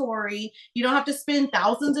inventory. You don't have to spend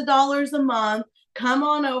thousands of dollars a month. Come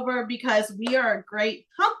on over because we are a great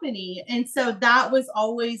company. And so that was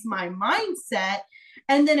always my mindset.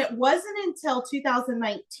 And then it wasn't until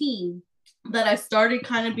 2019 that I started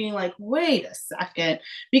kind of being like, wait a second,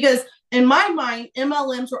 because in my mind,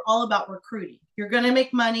 MLMs were all about recruiting. You're going to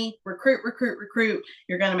make money, recruit.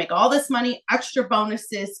 You're going to make all this money, extra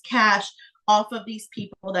bonuses, cash off of these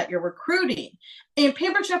people that you're recruiting. And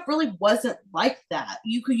Pampered Chef really wasn't like that.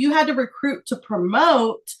 You had to recruit to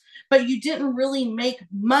promote, but you didn't really make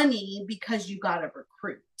money because you got to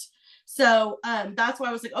recruit. So that's why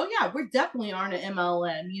I was like, oh yeah, we're definitely aren't an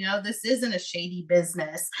MLM. This isn't a shady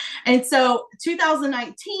business. And so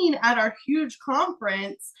 2019 at our huge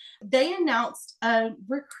conference, they announced a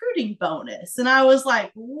recruiting bonus. And I was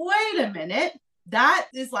like, wait a minute. That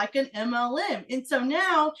is like an MLM. And so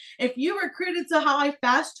now if you recruited to how I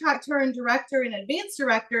fast tracked her in director and advanced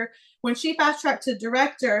director, when she fast tracked to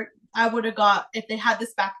director, I would have got, if they had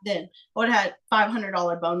this back then, I would have had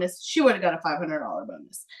 $500 bonus. She would have got a $500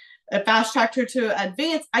 bonus. If fast tracked her to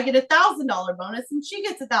advance, I get $1,000 bonus and she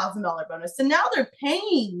gets $1,000 bonus. So now they're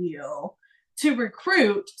paying you to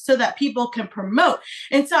recruit so that people can promote.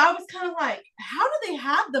 And so I was kind of like, how do they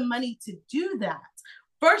have the money to do that?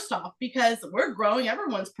 First off, because we're growing,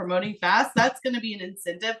 everyone's promoting fast. That's going to be an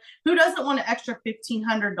incentive. Who doesn't want an extra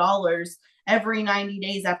 $1,500 every 90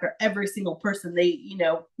 days after every single person they,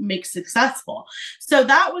 make successful? So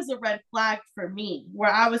that was a red flag for me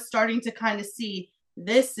where I was starting to kind of see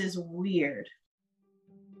this is weird.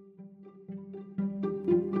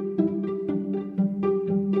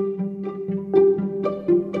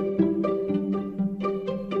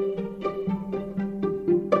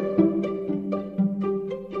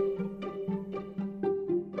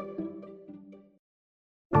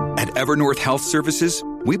 Evernorth Health Services,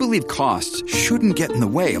 we believe costs shouldn't get in the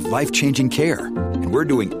way of life-changing care, and we're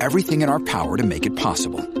doing everything in our power to make it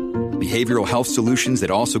possible. Behavioral health solutions that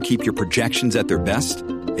also keep your projections at their best?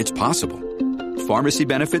 It's possible. Pharmacy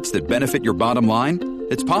benefits that benefit your bottom line?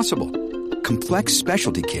 It's possible. Complex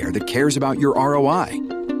specialty care that cares about your ROI?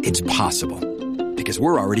 It's possible. Because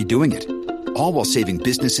we're already doing it. All while saving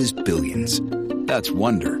businesses billions. That's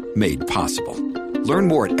Wonder made possible. Learn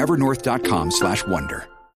more at evernorth.com/wonder.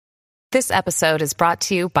 This episode is brought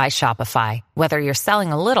to you by Shopify. Whether you're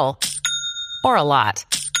selling a little or a lot,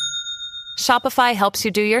 Shopify helps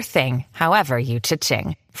you do your thing, however you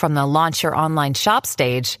cha-ching. From the launch your online shop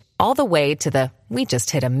stage, all the way to the we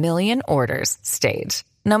just hit 1 million orders stage.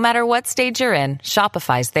 No matter what stage you're in,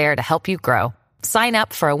 Shopify's there to help you grow. Sign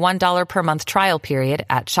up for a $1 per month trial period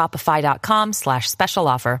at shopify.com/special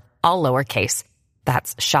offer, all lowercase.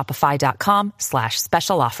 That's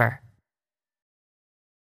shopify.com/special offer.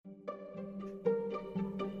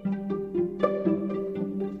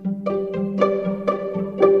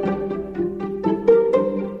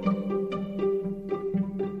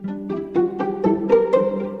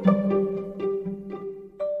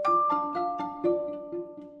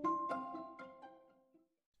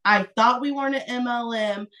 I thought we weren't an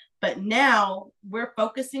MLM, but now we're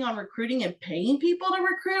focusing on recruiting and paying people to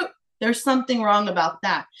recruit. There's something wrong about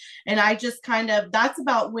that. And I just that's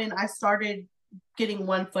about when I started getting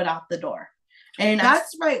one foot out the door. And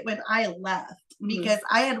that's right when I left, because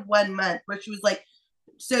I had 1 month where she was like,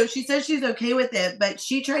 so she said she's okay with it, but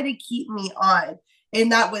she tried to keep me on.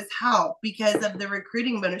 And that was how, because of the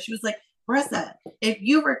recruiting bonus. She was like, Marissa, if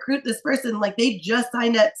you recruit this person, like they just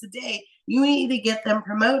signed up today, you need to get them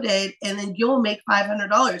promoted and then you'll make $500.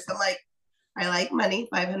 I'm like, I like money.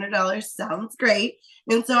 $500 sounds great.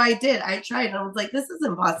 And so I did. I tried and I was like, this is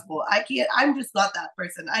impossible. I can't, I'm just not that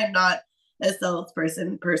person. I'm not a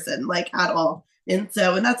salesperson like at all. And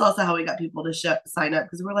that's also how we got people to sign up,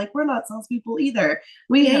 because we're like, we're not salespeople either.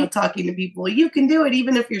 We hate talking to people. You can do it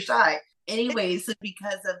even if you're shy. Anyways,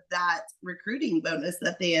 because of that recruiting bonus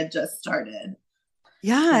that they had just started.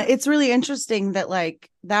 Yeah, it's really interesting that like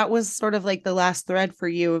that was sort of like the last thread for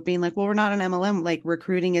you of being like, well, we're not an MLM, like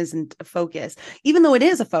recruiting isn't a focus, even though it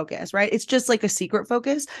is a focus, right? It's just like a secret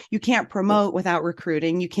focus. You can't promote without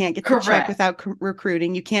recruiting. You can't get the check without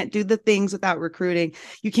recruiting. You can't do the things without recruiting.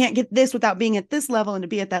 You can't get this without being at this level, and to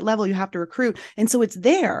be at that level, you have to recruit. And so it's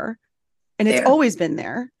there, and it's always been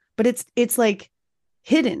there, but it's like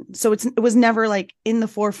hidden. So it was never like in the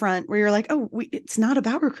forefront where you're like, oh, it's not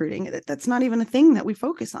about recruiting. That's not even a thing that we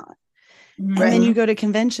focus on. Right. And then you go to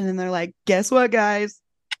convention and they're like, guess what, guys?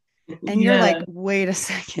 And you're like, wait a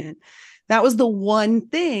second. That was the one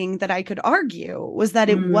thing that I could argue, was that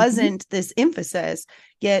it wasn't this emphasis,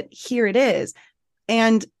 yet here it is.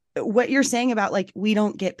 And what you're saying about like, we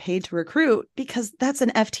don't get paid to recruit, because that's an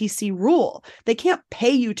FTC rule. They can't pay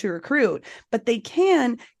you to recruit, but they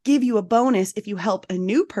can give you a bonus if you help a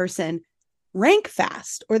new person rank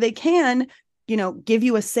fast, or they can, give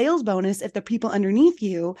you a sales bonus if the people underneath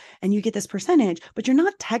you and you get this percentage, but you're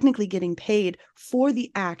not technically getting paid for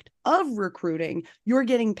the act of recruiting. You're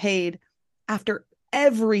getting paid after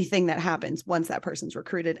everything that happens once that person's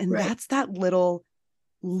recruited. And that's that little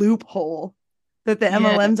loophole that the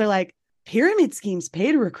MLMs are like, pyramid schemes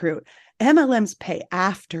pay to recruit. MLMs pay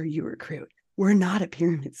after you recruit. We're not a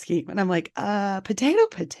pyramid scheme. And I'm like,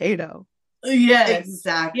 potato. Yes,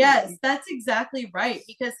 exactly. Yes, that's exactly right.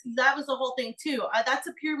 Because that was the whole thing too. That's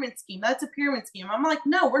a pyramid scheme. That's a pyramid scheme. I'm like,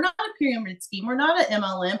 no, we're not a pyramid scheme. We're not an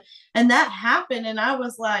MLM. And that happened. And I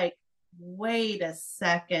was like, wait a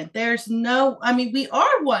second. We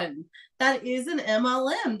are one. That is an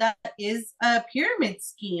MLM. That is a pyramid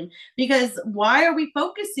scheme. Because why are we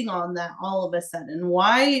focusing on that all of a sudden?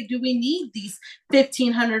 Why do we need these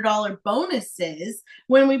 $1,500 bonuses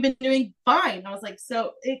when we've been doing fine? I was like,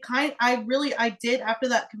 so I did after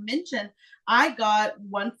that convention, I got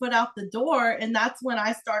one foot out the door, and that's when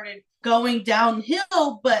I started going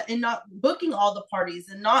downhill, and not booking all the parties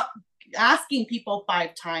and not asking people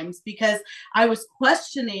 5 times, because I was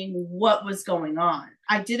questioning what was going on.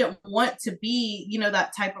 I didn't want to be,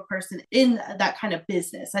 that type of person in that kind of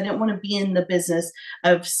business. I didn't want to be in the business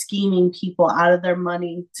of scheming people out of their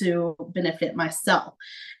money to benefit myself.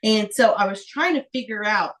 And so I was trying to figure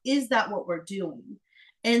out, is that what we're doing?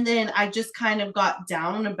 And then I just kind of got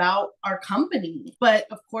down about our company. But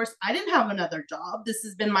of course, I didn't have another job. This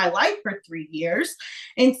has been my life for 3 years.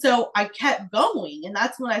 And so I kept going. And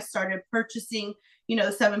that's when I started purchasing, the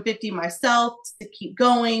 750 myself to keep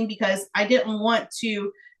going, because I didn't want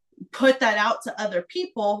to put that out to other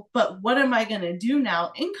people. But what am I going to do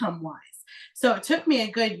now income wise? So it took me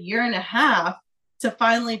a good 1.5 years to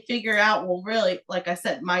finally figure out, well, really, like I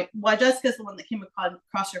said, Jessica's the one that came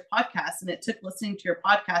across your podcast, and it took listening to your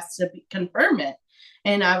podcast to confirm it.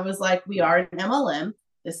 And I was like, we are an MLM.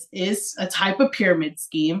 This is a type of pyramid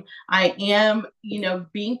scheme. I am,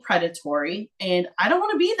 being predatory, and I don't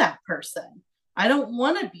want to be that person. I don't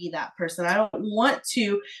want to be that person. I don't want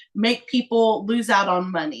to make people lose out on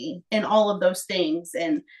money and all of those things.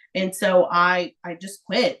 And so I just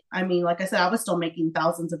quit. I mean, like I said, I was still making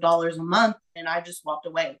thousands of dollars a month, and I just walked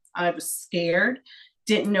away. I was scared,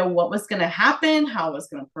 didn't know what was going to happen, how I was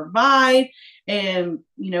going to provide. And,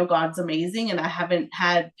 God's amazing. And I haven't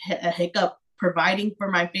had a hiccup providing for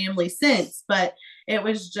my family since, but it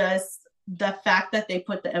was just the fact that they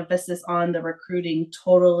put the emphasis on the recruiting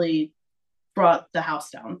totally brought the house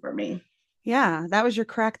down for me. Yeah, that was your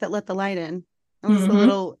crack that let the light in. That was the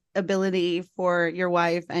little ability for your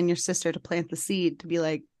wife and your sister to plant the seed to be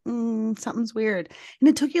like, something's weird. And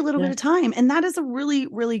it took you a little bit of time. And that is a really,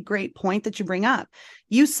 really great point that you bring up.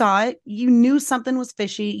 You saw it. You knew something was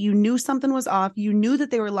fishy. You knew something was off. You knew that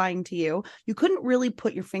they were lying to you. You couldn't really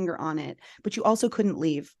put your finger on it, but you also couldn't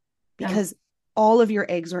leave because all of your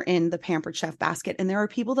eggs are in the Pampered Chef basket. And there are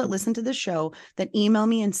people that listen to this show that email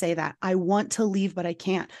me and say that I want to leave, but I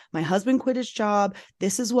can't. My husband quit his job.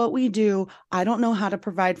 This is what we do. I don't know how to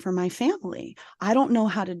provide for my family. I don't know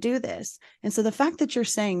how to do this. And so the fact that you're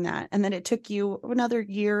saying that, and that it took you another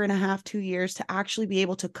year and a half, 2 years to actually be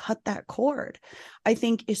able to cut that cord, I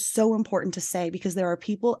think is so important to say, because there are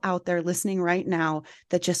people out there listening right now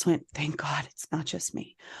that just went, thank God it's not just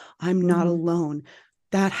me. I'm not alone.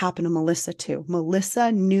 That happened to Melissa too.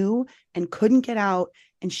 Melissa knew and couldn't get out,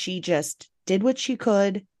 and she just did what she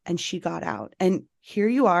could and she got out. And here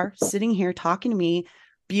you are sitting here talking to me,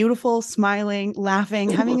 beautiful, smiling, laughing,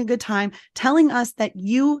 having a good time, telling us that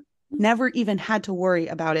you never even had to worry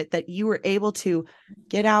about it, that you were able to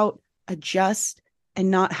get out, adjust,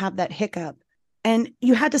 and not have that hiccup. And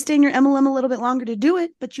you had to stay in your MLM a little bit longer to do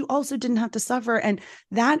it, but you also didn't have to suffer. And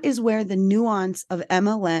that is where the nuance of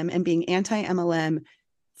MLM and being anti-MLM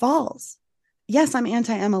falls. Yes, I'm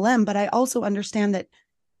anti-MLM, but I also understand that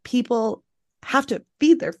people have to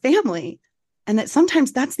feed their family, and that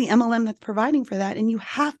sometimes that's the MLM that's providing for that. And you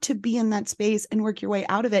have to be in that space and work your way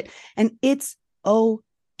out of it. And it's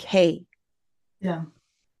okay. Yeah.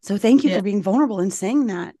 So thank you for being vulnerable and saying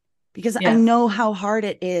that, because I know how hard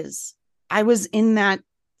it is. I was in that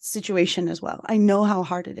situation as well. I know how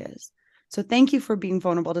hard it is. So thank you for being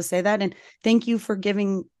vulnerable to say that. And thank you for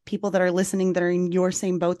giving people that are listening that are in your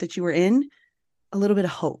same boat that you were in a little bit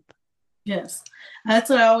of hope. Yes. That's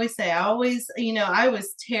what I always say. I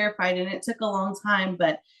was terrified, and it took a long time,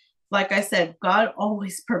 but like I said, God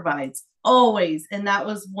always provides, always. And that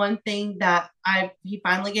was one thing that he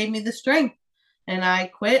finally gave me the strength, and I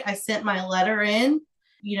quit. I sent my letter in.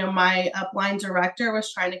 My upline director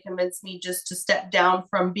was trying to convince me just to step down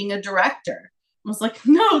from being a director. I was like,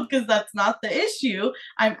 no, because that's not the issue.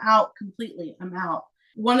 I'm out completely. I'm out.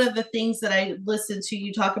 One of the things that I listened to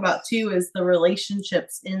you talk about too is the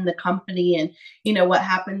relationships in the company, and, what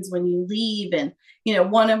happens when you leave. And,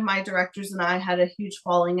 one of my directors and I had a huge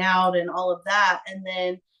falling out and all of that. And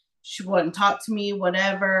then she wouldn't talk to me,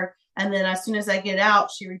 whatever. And then as soon as I get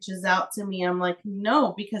out, she reaches out to me. I'm like,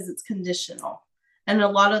 no, because it's conditional. And a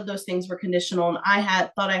lot of those things were conditional. And I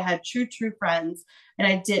thought I had true friends, and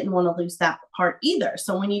I didn't want to lose that part either.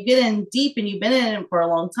 So when you get in deep and you've been in it for a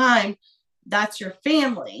long time, that's your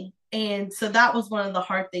family. And so that was one of the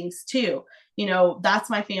hard things too. That's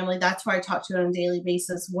my family. That's who I talk to on a daily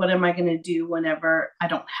basis. What am I going to do whenever I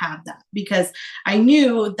don't have that? Because I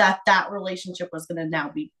knew that relationship was going to now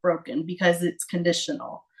be broken because it's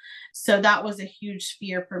conditional. So that was a huge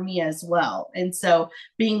fear for me as well. And so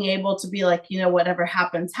being able to be like, whatever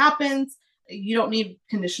happens, happens. You don't need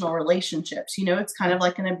conditional relationships. It's kind of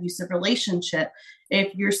like an abusive relationship.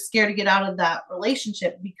 If you're scared to get out of that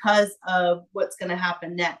relationship because of what's going to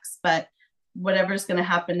happen next, but whatever's going to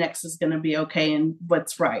happen next is going to be okay and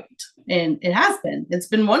what's right. And it has been. It's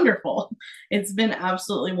been wonderful. It's been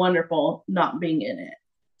absolutely wonderful not being in it.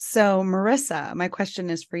 So Marissa, my question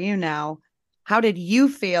is for you now. How did you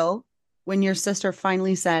feel when your sister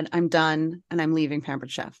finally said, I'm done and I'm leaving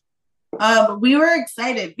Pampered Chef? We were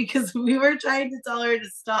excited because we were trying to tell her to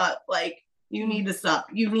stop. Like, you need to stop.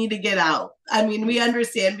 You need to get out. I mean, we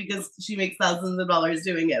understand because she makes thousands of dollars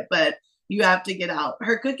doing it, but you have to get out.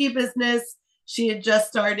 Her cookie business, she had just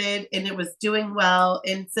started and it was doing well,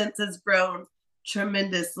 and since has grown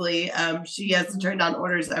tremendously. She has to turn down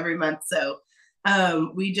orders every month. So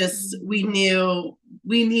she knew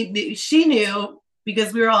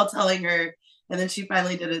because we were all telling her, and then she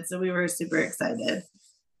finally did it. So we were super excited.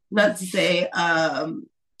 Not to say,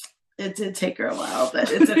 it did take her a while,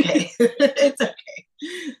 but it's okay. It's okay.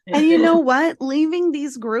 And you know what? Leaving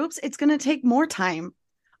these groups, it's going to take more time.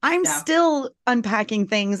 I'm still unpacking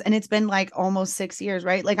things, and it's been like almost 6 years,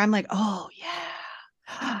 right? Like, I'm like, oh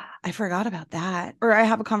yeah, I forgot about that. Or I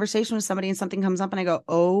have a conversation with somebody and something comes up and I go,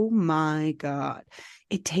 oh my God,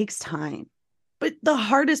 it takes time. But the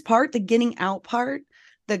hardest part, the getting out part,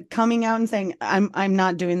 the coming out and saying, I'm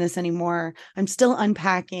not doing this anymore. I'm still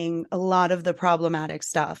unpacking a lot of the problematic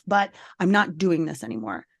stuff, but I'm not doing this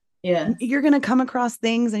anymore. Yeah. You're going to come across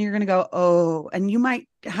things and you're going to go, oh, and you might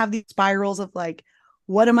have these spirals of like,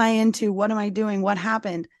 what am I into? What am I doing? What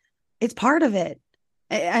happened? It's part of it.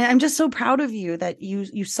 I'm just so proud of you that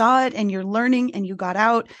you saw it and you're learning and you got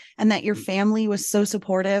out, and that your family was so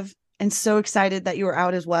supportive and so excited that you were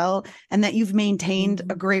out as well, and that you've maintained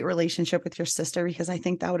a great relationship with your sister, because I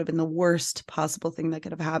think that would have been the worst possible thing that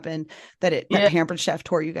could have happened, that Pampered Chef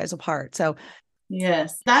tore you guys apart. So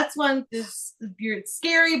yes, that's one. It's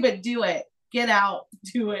scary, but do it. Get out,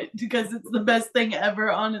 do it, because it's the best thing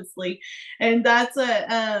ever, honestly. And that's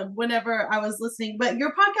whenever I was listening, but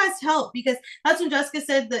your podcast helped, because that's when Jessica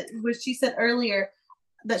said that, what she said earlier,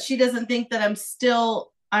 that she doesn't think that I'm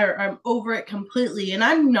over it completely. And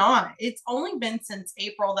I'm not. It's only been since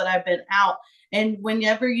April that I've been out. And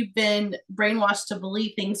whenever you've been brainwashed to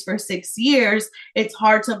believe things for 6 years, it's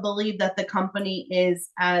hard to believe that the company is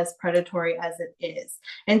as predatory as it is.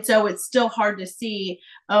 And so it's still hard to see,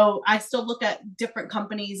 I still look at different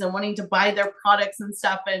companies and wanting to buy their products and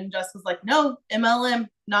stuff. And Jess was like, no, MLM,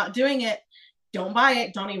 not doing it. Don't buy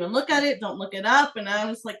it. Don't even look at it. Don't look it up. And I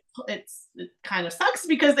was like, it kind of sucks,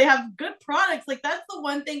 because they have good products. Like, that's the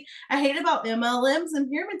one thing I hate about MLMs and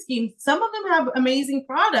pyramid schemes. Some of them have amazing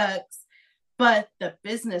products, but the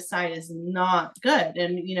business side is not good.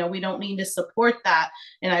 And, we don't need to support that.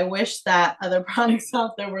 And I wish that other products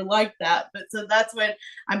out there were like that. But so that's when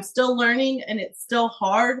I'm still learning, and it's still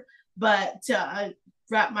hard, but to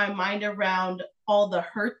wrap my mind around all the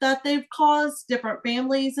hurt that they've caused different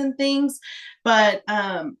families and things. But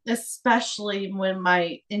especially when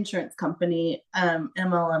my insurance company,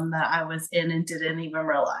 MLM, that I was in and didn't even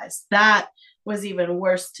realize, that was even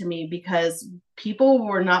worse to me, because people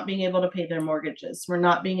were not being able to pay their mortgages. We're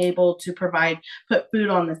not being able to put food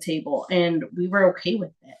on the table, and we were okay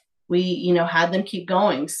with it. We, had them keep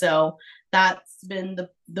going. So that's been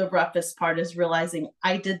the roughest part, is realizing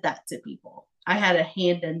I did that to people. I had a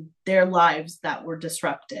hand in their lives that were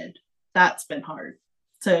disrupted. That's been hard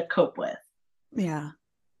to cope with. Yeah,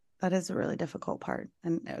 that is a really difficult part.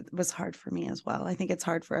 And it was hard for me as well. I think it's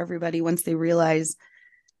hard for everybody once they realize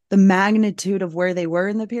the magnitude of where they were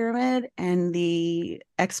in the pyramid and the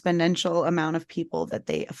exponential amount of people that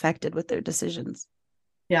they affected with their decisions.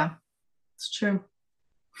 Yeah, it's true.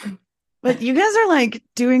 But you guys are like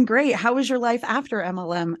doing great. How was your life after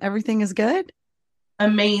MLM? Everything is good?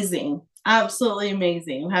 Amazing. Absolutely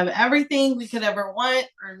amazing. We have everything we could ever want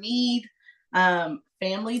or need.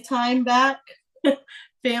 Family time back.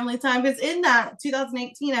 Family time. Because in that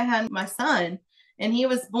 2018, I had my son, and he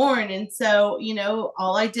was born. And so,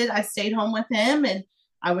 all I stayed home with him, and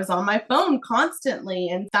I was on my phone constantly.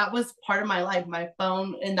 And that was part of my life, my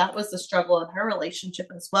phone. And that was the struggle in her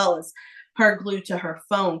relationship as well, as her glued to her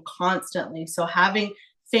phone constantly. So having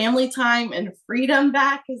family time and freedom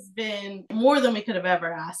back has been more than we could have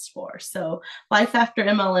ever asked for. So life after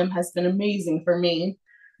MLM has been amazing for me.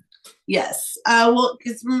 Yes. Well,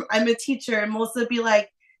 because I'm a teacher, and Melissa would be like,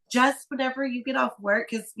 just whenever you get off work,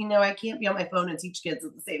 because, I can't be on my phone and teach kids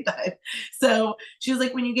at the same time. So she was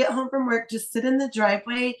like, when you get home from work, just sit in the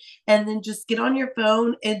driveway and then just get on your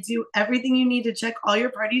phone and do everything you need to check all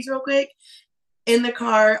your parties real quick in the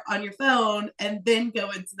car on your phone, and then go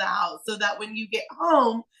into the house, so that when you get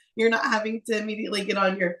home, you're not having to immediately get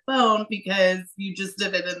on your phone because you just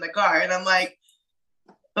did it in the car. And I'm like,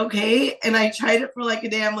 okay. And I tried it for like a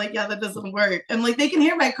day. I'm like, yeah, that doesn't work. I'm like, they can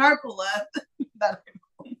hear my car pull up.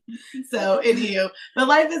 So anywho, but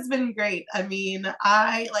life has been great. I mean, like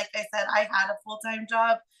I said, I had a full-time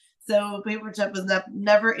job. So Pampered Chef was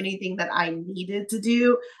never anything that I needed to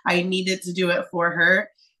do. I needed to do it for her,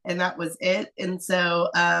 and that was it. And so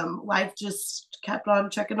life just kept on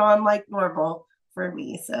checking on like normal for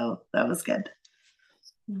me. So that was good.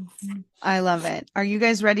 I love it. Are you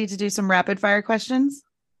guys ready to do some rapid fire questions?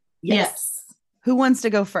 Yes. Who wants to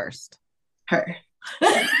go first? Her.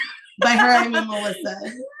 By her, I mean Melissa.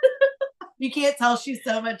 You can't tell, she's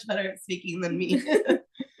so much better at speaking than me.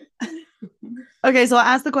 Okay, so I'll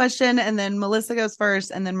ask the question, and then Melissa goes first,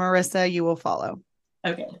 and then Marissa, you will follow.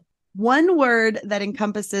 Okay. One word that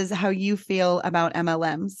encompasses how you feel about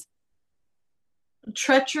MLMs.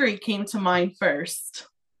 Treachery came to mind first.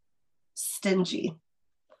 Stingy.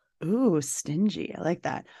 Ooh, stingy. I like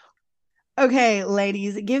that. Okay,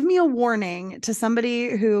 ladies, give me a warning to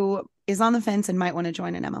somebody who is on the fence and might want to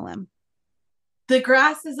join an MLM. The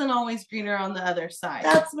grass isn't always greener on the other side.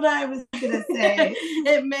 That's what I was going to say.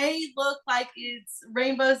 It may look like it's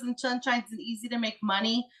rainbows and sunshines and easy to make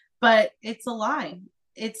money, but it's a lie.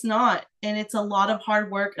 It's not. And it's a lot of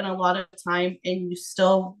hard work and a lot of time, and you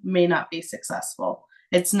still may not be successful.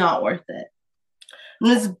 It's not worth it. I'm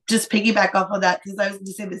going to just piggyback off of that, because I was going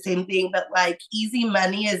to say the same thing, but like easy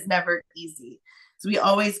money is never easy. So we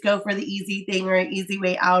always go for the easy thing or an easy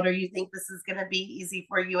way out, or you think this is going to be easy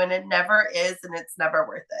for you, and it never is, and it's never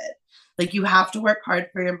worth it. Like, you have to work hard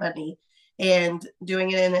for your money, and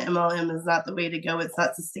doing it in an MLM is not the way to go. It's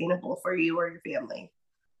not sustainable for you or your family.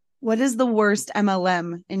 What is the worst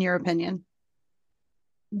MLM in your opinion?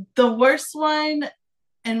 The worst one,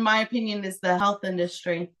 in my opinion, is the health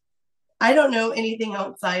industry. I don't know anything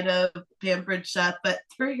outside of Pampered Chef, but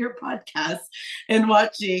through your podcast and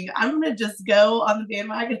watching, I'm going to just go on the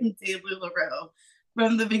bandwagon and say LuLaRoe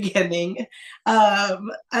from the beginning. That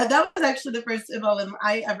was actually the first MLM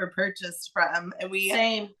I ever purchased from. And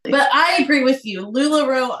Same. But I agree with you.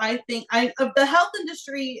 LuLaRoe, I think, of the health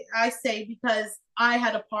industry, I say, because I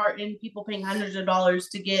had a part in people paying hundreds of dollars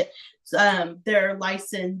to get their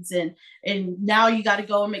license, and now you got to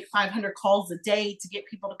go and make 500 calls a day to get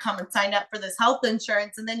people to come and sign up for this health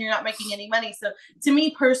insurance, and then you're not making any money. So to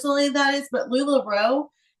me personally, that is. But LuLaRoe,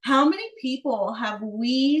 how many people have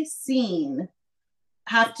we seen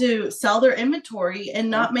have to sell their inventory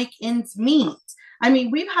and not make ends meet? I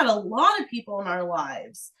mean, we've had a lot of people in our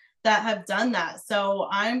lives that have done that. So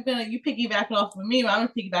you piggyback off of me, I'm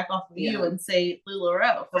gonna piggyback off of you and say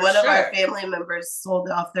LuLaRoe. One of our family members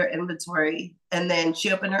sold off their inventory, and then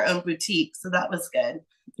she opened her own boutique. So that was good.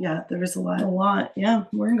 Yeah, there was a lot. Yeah,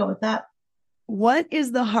 we're gonna go with that. What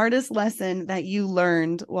is the hardest lesson that you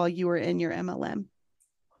learned while you were in your MLM?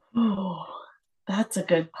 Oh, that's a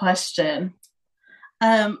good question.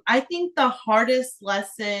 I think the hardest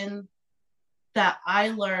lesson that I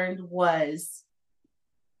learned was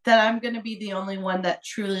that I'm going to be the only one that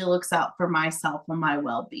truly looks out for myself and my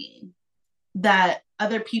well-being. That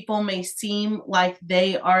other people may seem like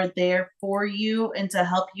they are there for you and to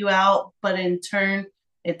help you out, but in turn,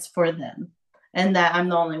 it's for them. And that I'm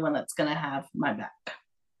the only one that's going to have my back.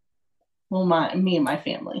 Well, me and my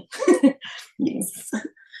family. Yes.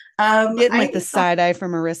 Getting like the side eye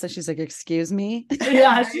from Marissa. She's like, excuse me?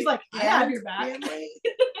 Yeah, she's like, I have your back.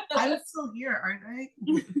 I'm still here, aren't I?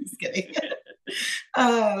 Just kidding.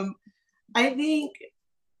 I think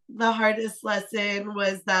the hardest lesson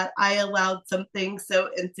was that I allowed something so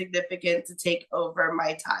insignificant to take over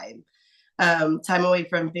my time. Time away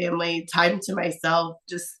from family, time to myself.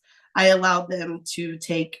 Just I allowed them to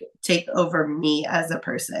take over me as a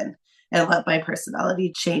person and let my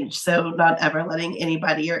personality change. So not ever letting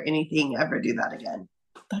anybody or anything ever do that again.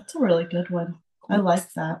 That's a really good one. I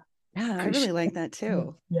like that. Yeah, I really like that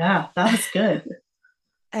too. Yeah, that was good.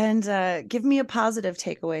 And give me a positive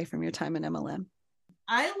takeaway from your time in MLM.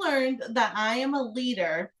 I learned that I am a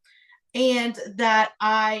leader and that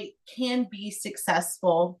I can be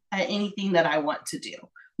successful at anything that I want to do,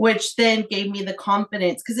 which then gave me the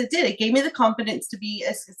confidence, because it gave me the confidence to be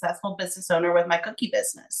a successful business owner with my cookie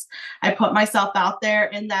business. I put myself out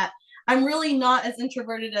there, and that I'm really not as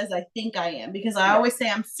introverted as I think I am, because I always say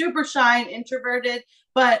I'm super shy and introverted,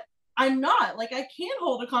 but I'm not. Like, I can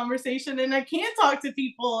hold a conversation and I can talk to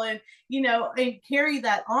people and, and carry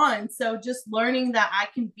that on. So just learning that I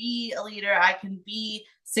can be a leader, I can be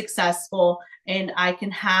successful, and I can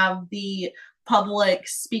have the public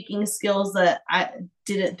speaking skills that I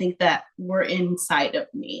didn't think that were inside of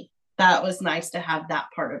me. That was nice to have that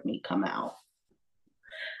part of me come out.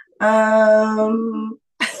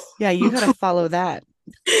 Yeah, you got to follow that.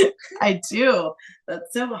 I do.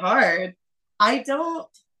 That's so hard.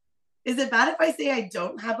 Is it bad if I say I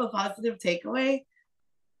don't have a positive takeaway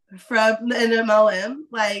from an MLM?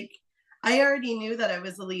 Like, I already knew that I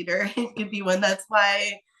was a leader. It could be one. That's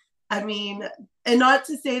why, and not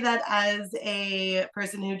to say that as a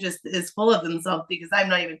person who just is full of themselves, because I'm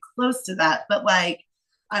not even close to that, but like,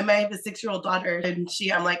 I have a 6-year-old daughter, and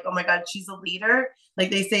I'm like, oh my God, she's a leader. Like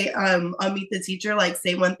they say, on Meet the Teacher, like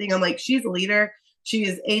say one thing, I'm like, she's a leader. She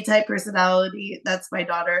is A-type personality. That's my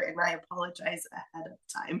daughter, and I apologize ahead of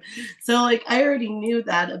time. So like, I already knew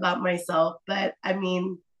that about myself, but I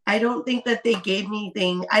don't think that they gave me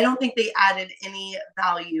anything. I don't think they added any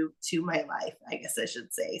value to my life, I guess I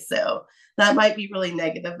should say. So that might be really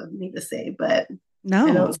negative of me to say, but no,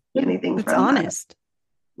 I don't see anything it's from honest. That.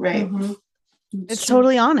 Right. Mm-hmm. It's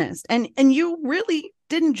totally honest. And you really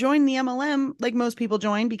didn't join the MLM like most people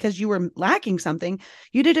join because you were lacking something.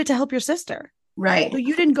 You did it to help your sister. Right. So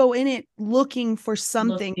you didn't go in it looking for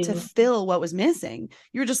something to fill what was missing.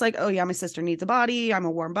 You were just like, oh yeah, my sister needs a body. I'm a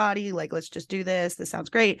warm body. Like, let's just do this. This sounds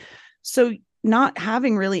great. So not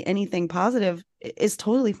having really anything positive is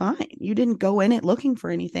totally fine. You didn't go in it looking for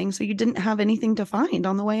anything. So you didn't have anything to find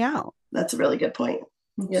on the way out. That's a really good point.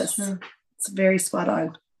 Yes. It's very spot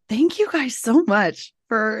on. Thank you guys so much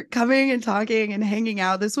for coming and talking and hanging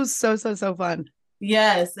out. This was so fun.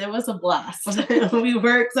 Yes, it was a blast. We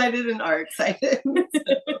were excited and are excited.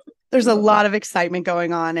 There's a lot of excitement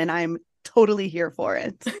going on, and I'm totally here for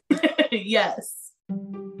it. Yes.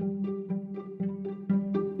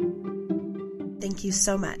 Thank you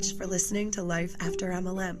so much for listening to Life After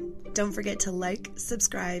MLM. Don't forget to like,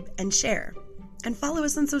 subscribe, and share. And follow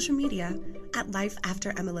us on social media at Life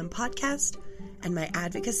After MLM Podcast and my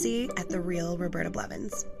advocacy at The Real Roberta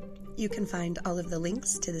Blevins. You can find all of the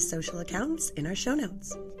links to the social accounts in our show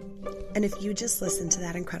notes. And if you just listened to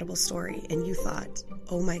that incredible story and you thought,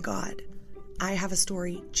 oh my God, I have a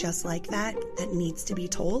story just like that needs to be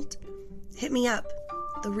told, hit me up,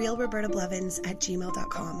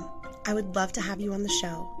 therealrobertablevins@gmail.com. I would love to have you on the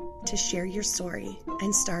show to share your story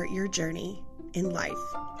and start your journey in life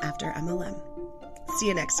after MLM. See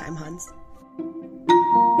you next time, Huns.